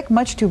too quick,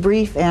 much too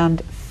brief, and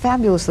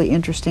fabulously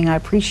interesting. I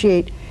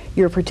appreciate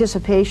your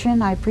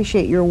participation. I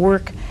appreciate your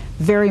work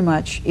very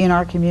much in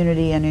our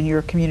community and in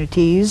your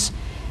communities.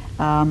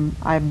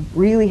 I'm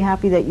really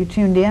happy that you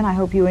tuned in. I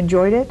hope you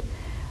enjoyed it.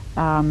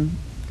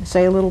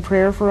 Say a little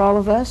prayer for all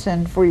of us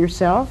and for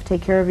yourself.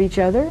 Take care of each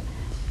other.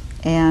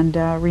 And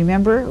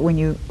remember, when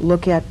you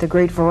look at the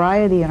great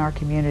variety in our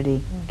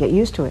community, get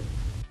used to it.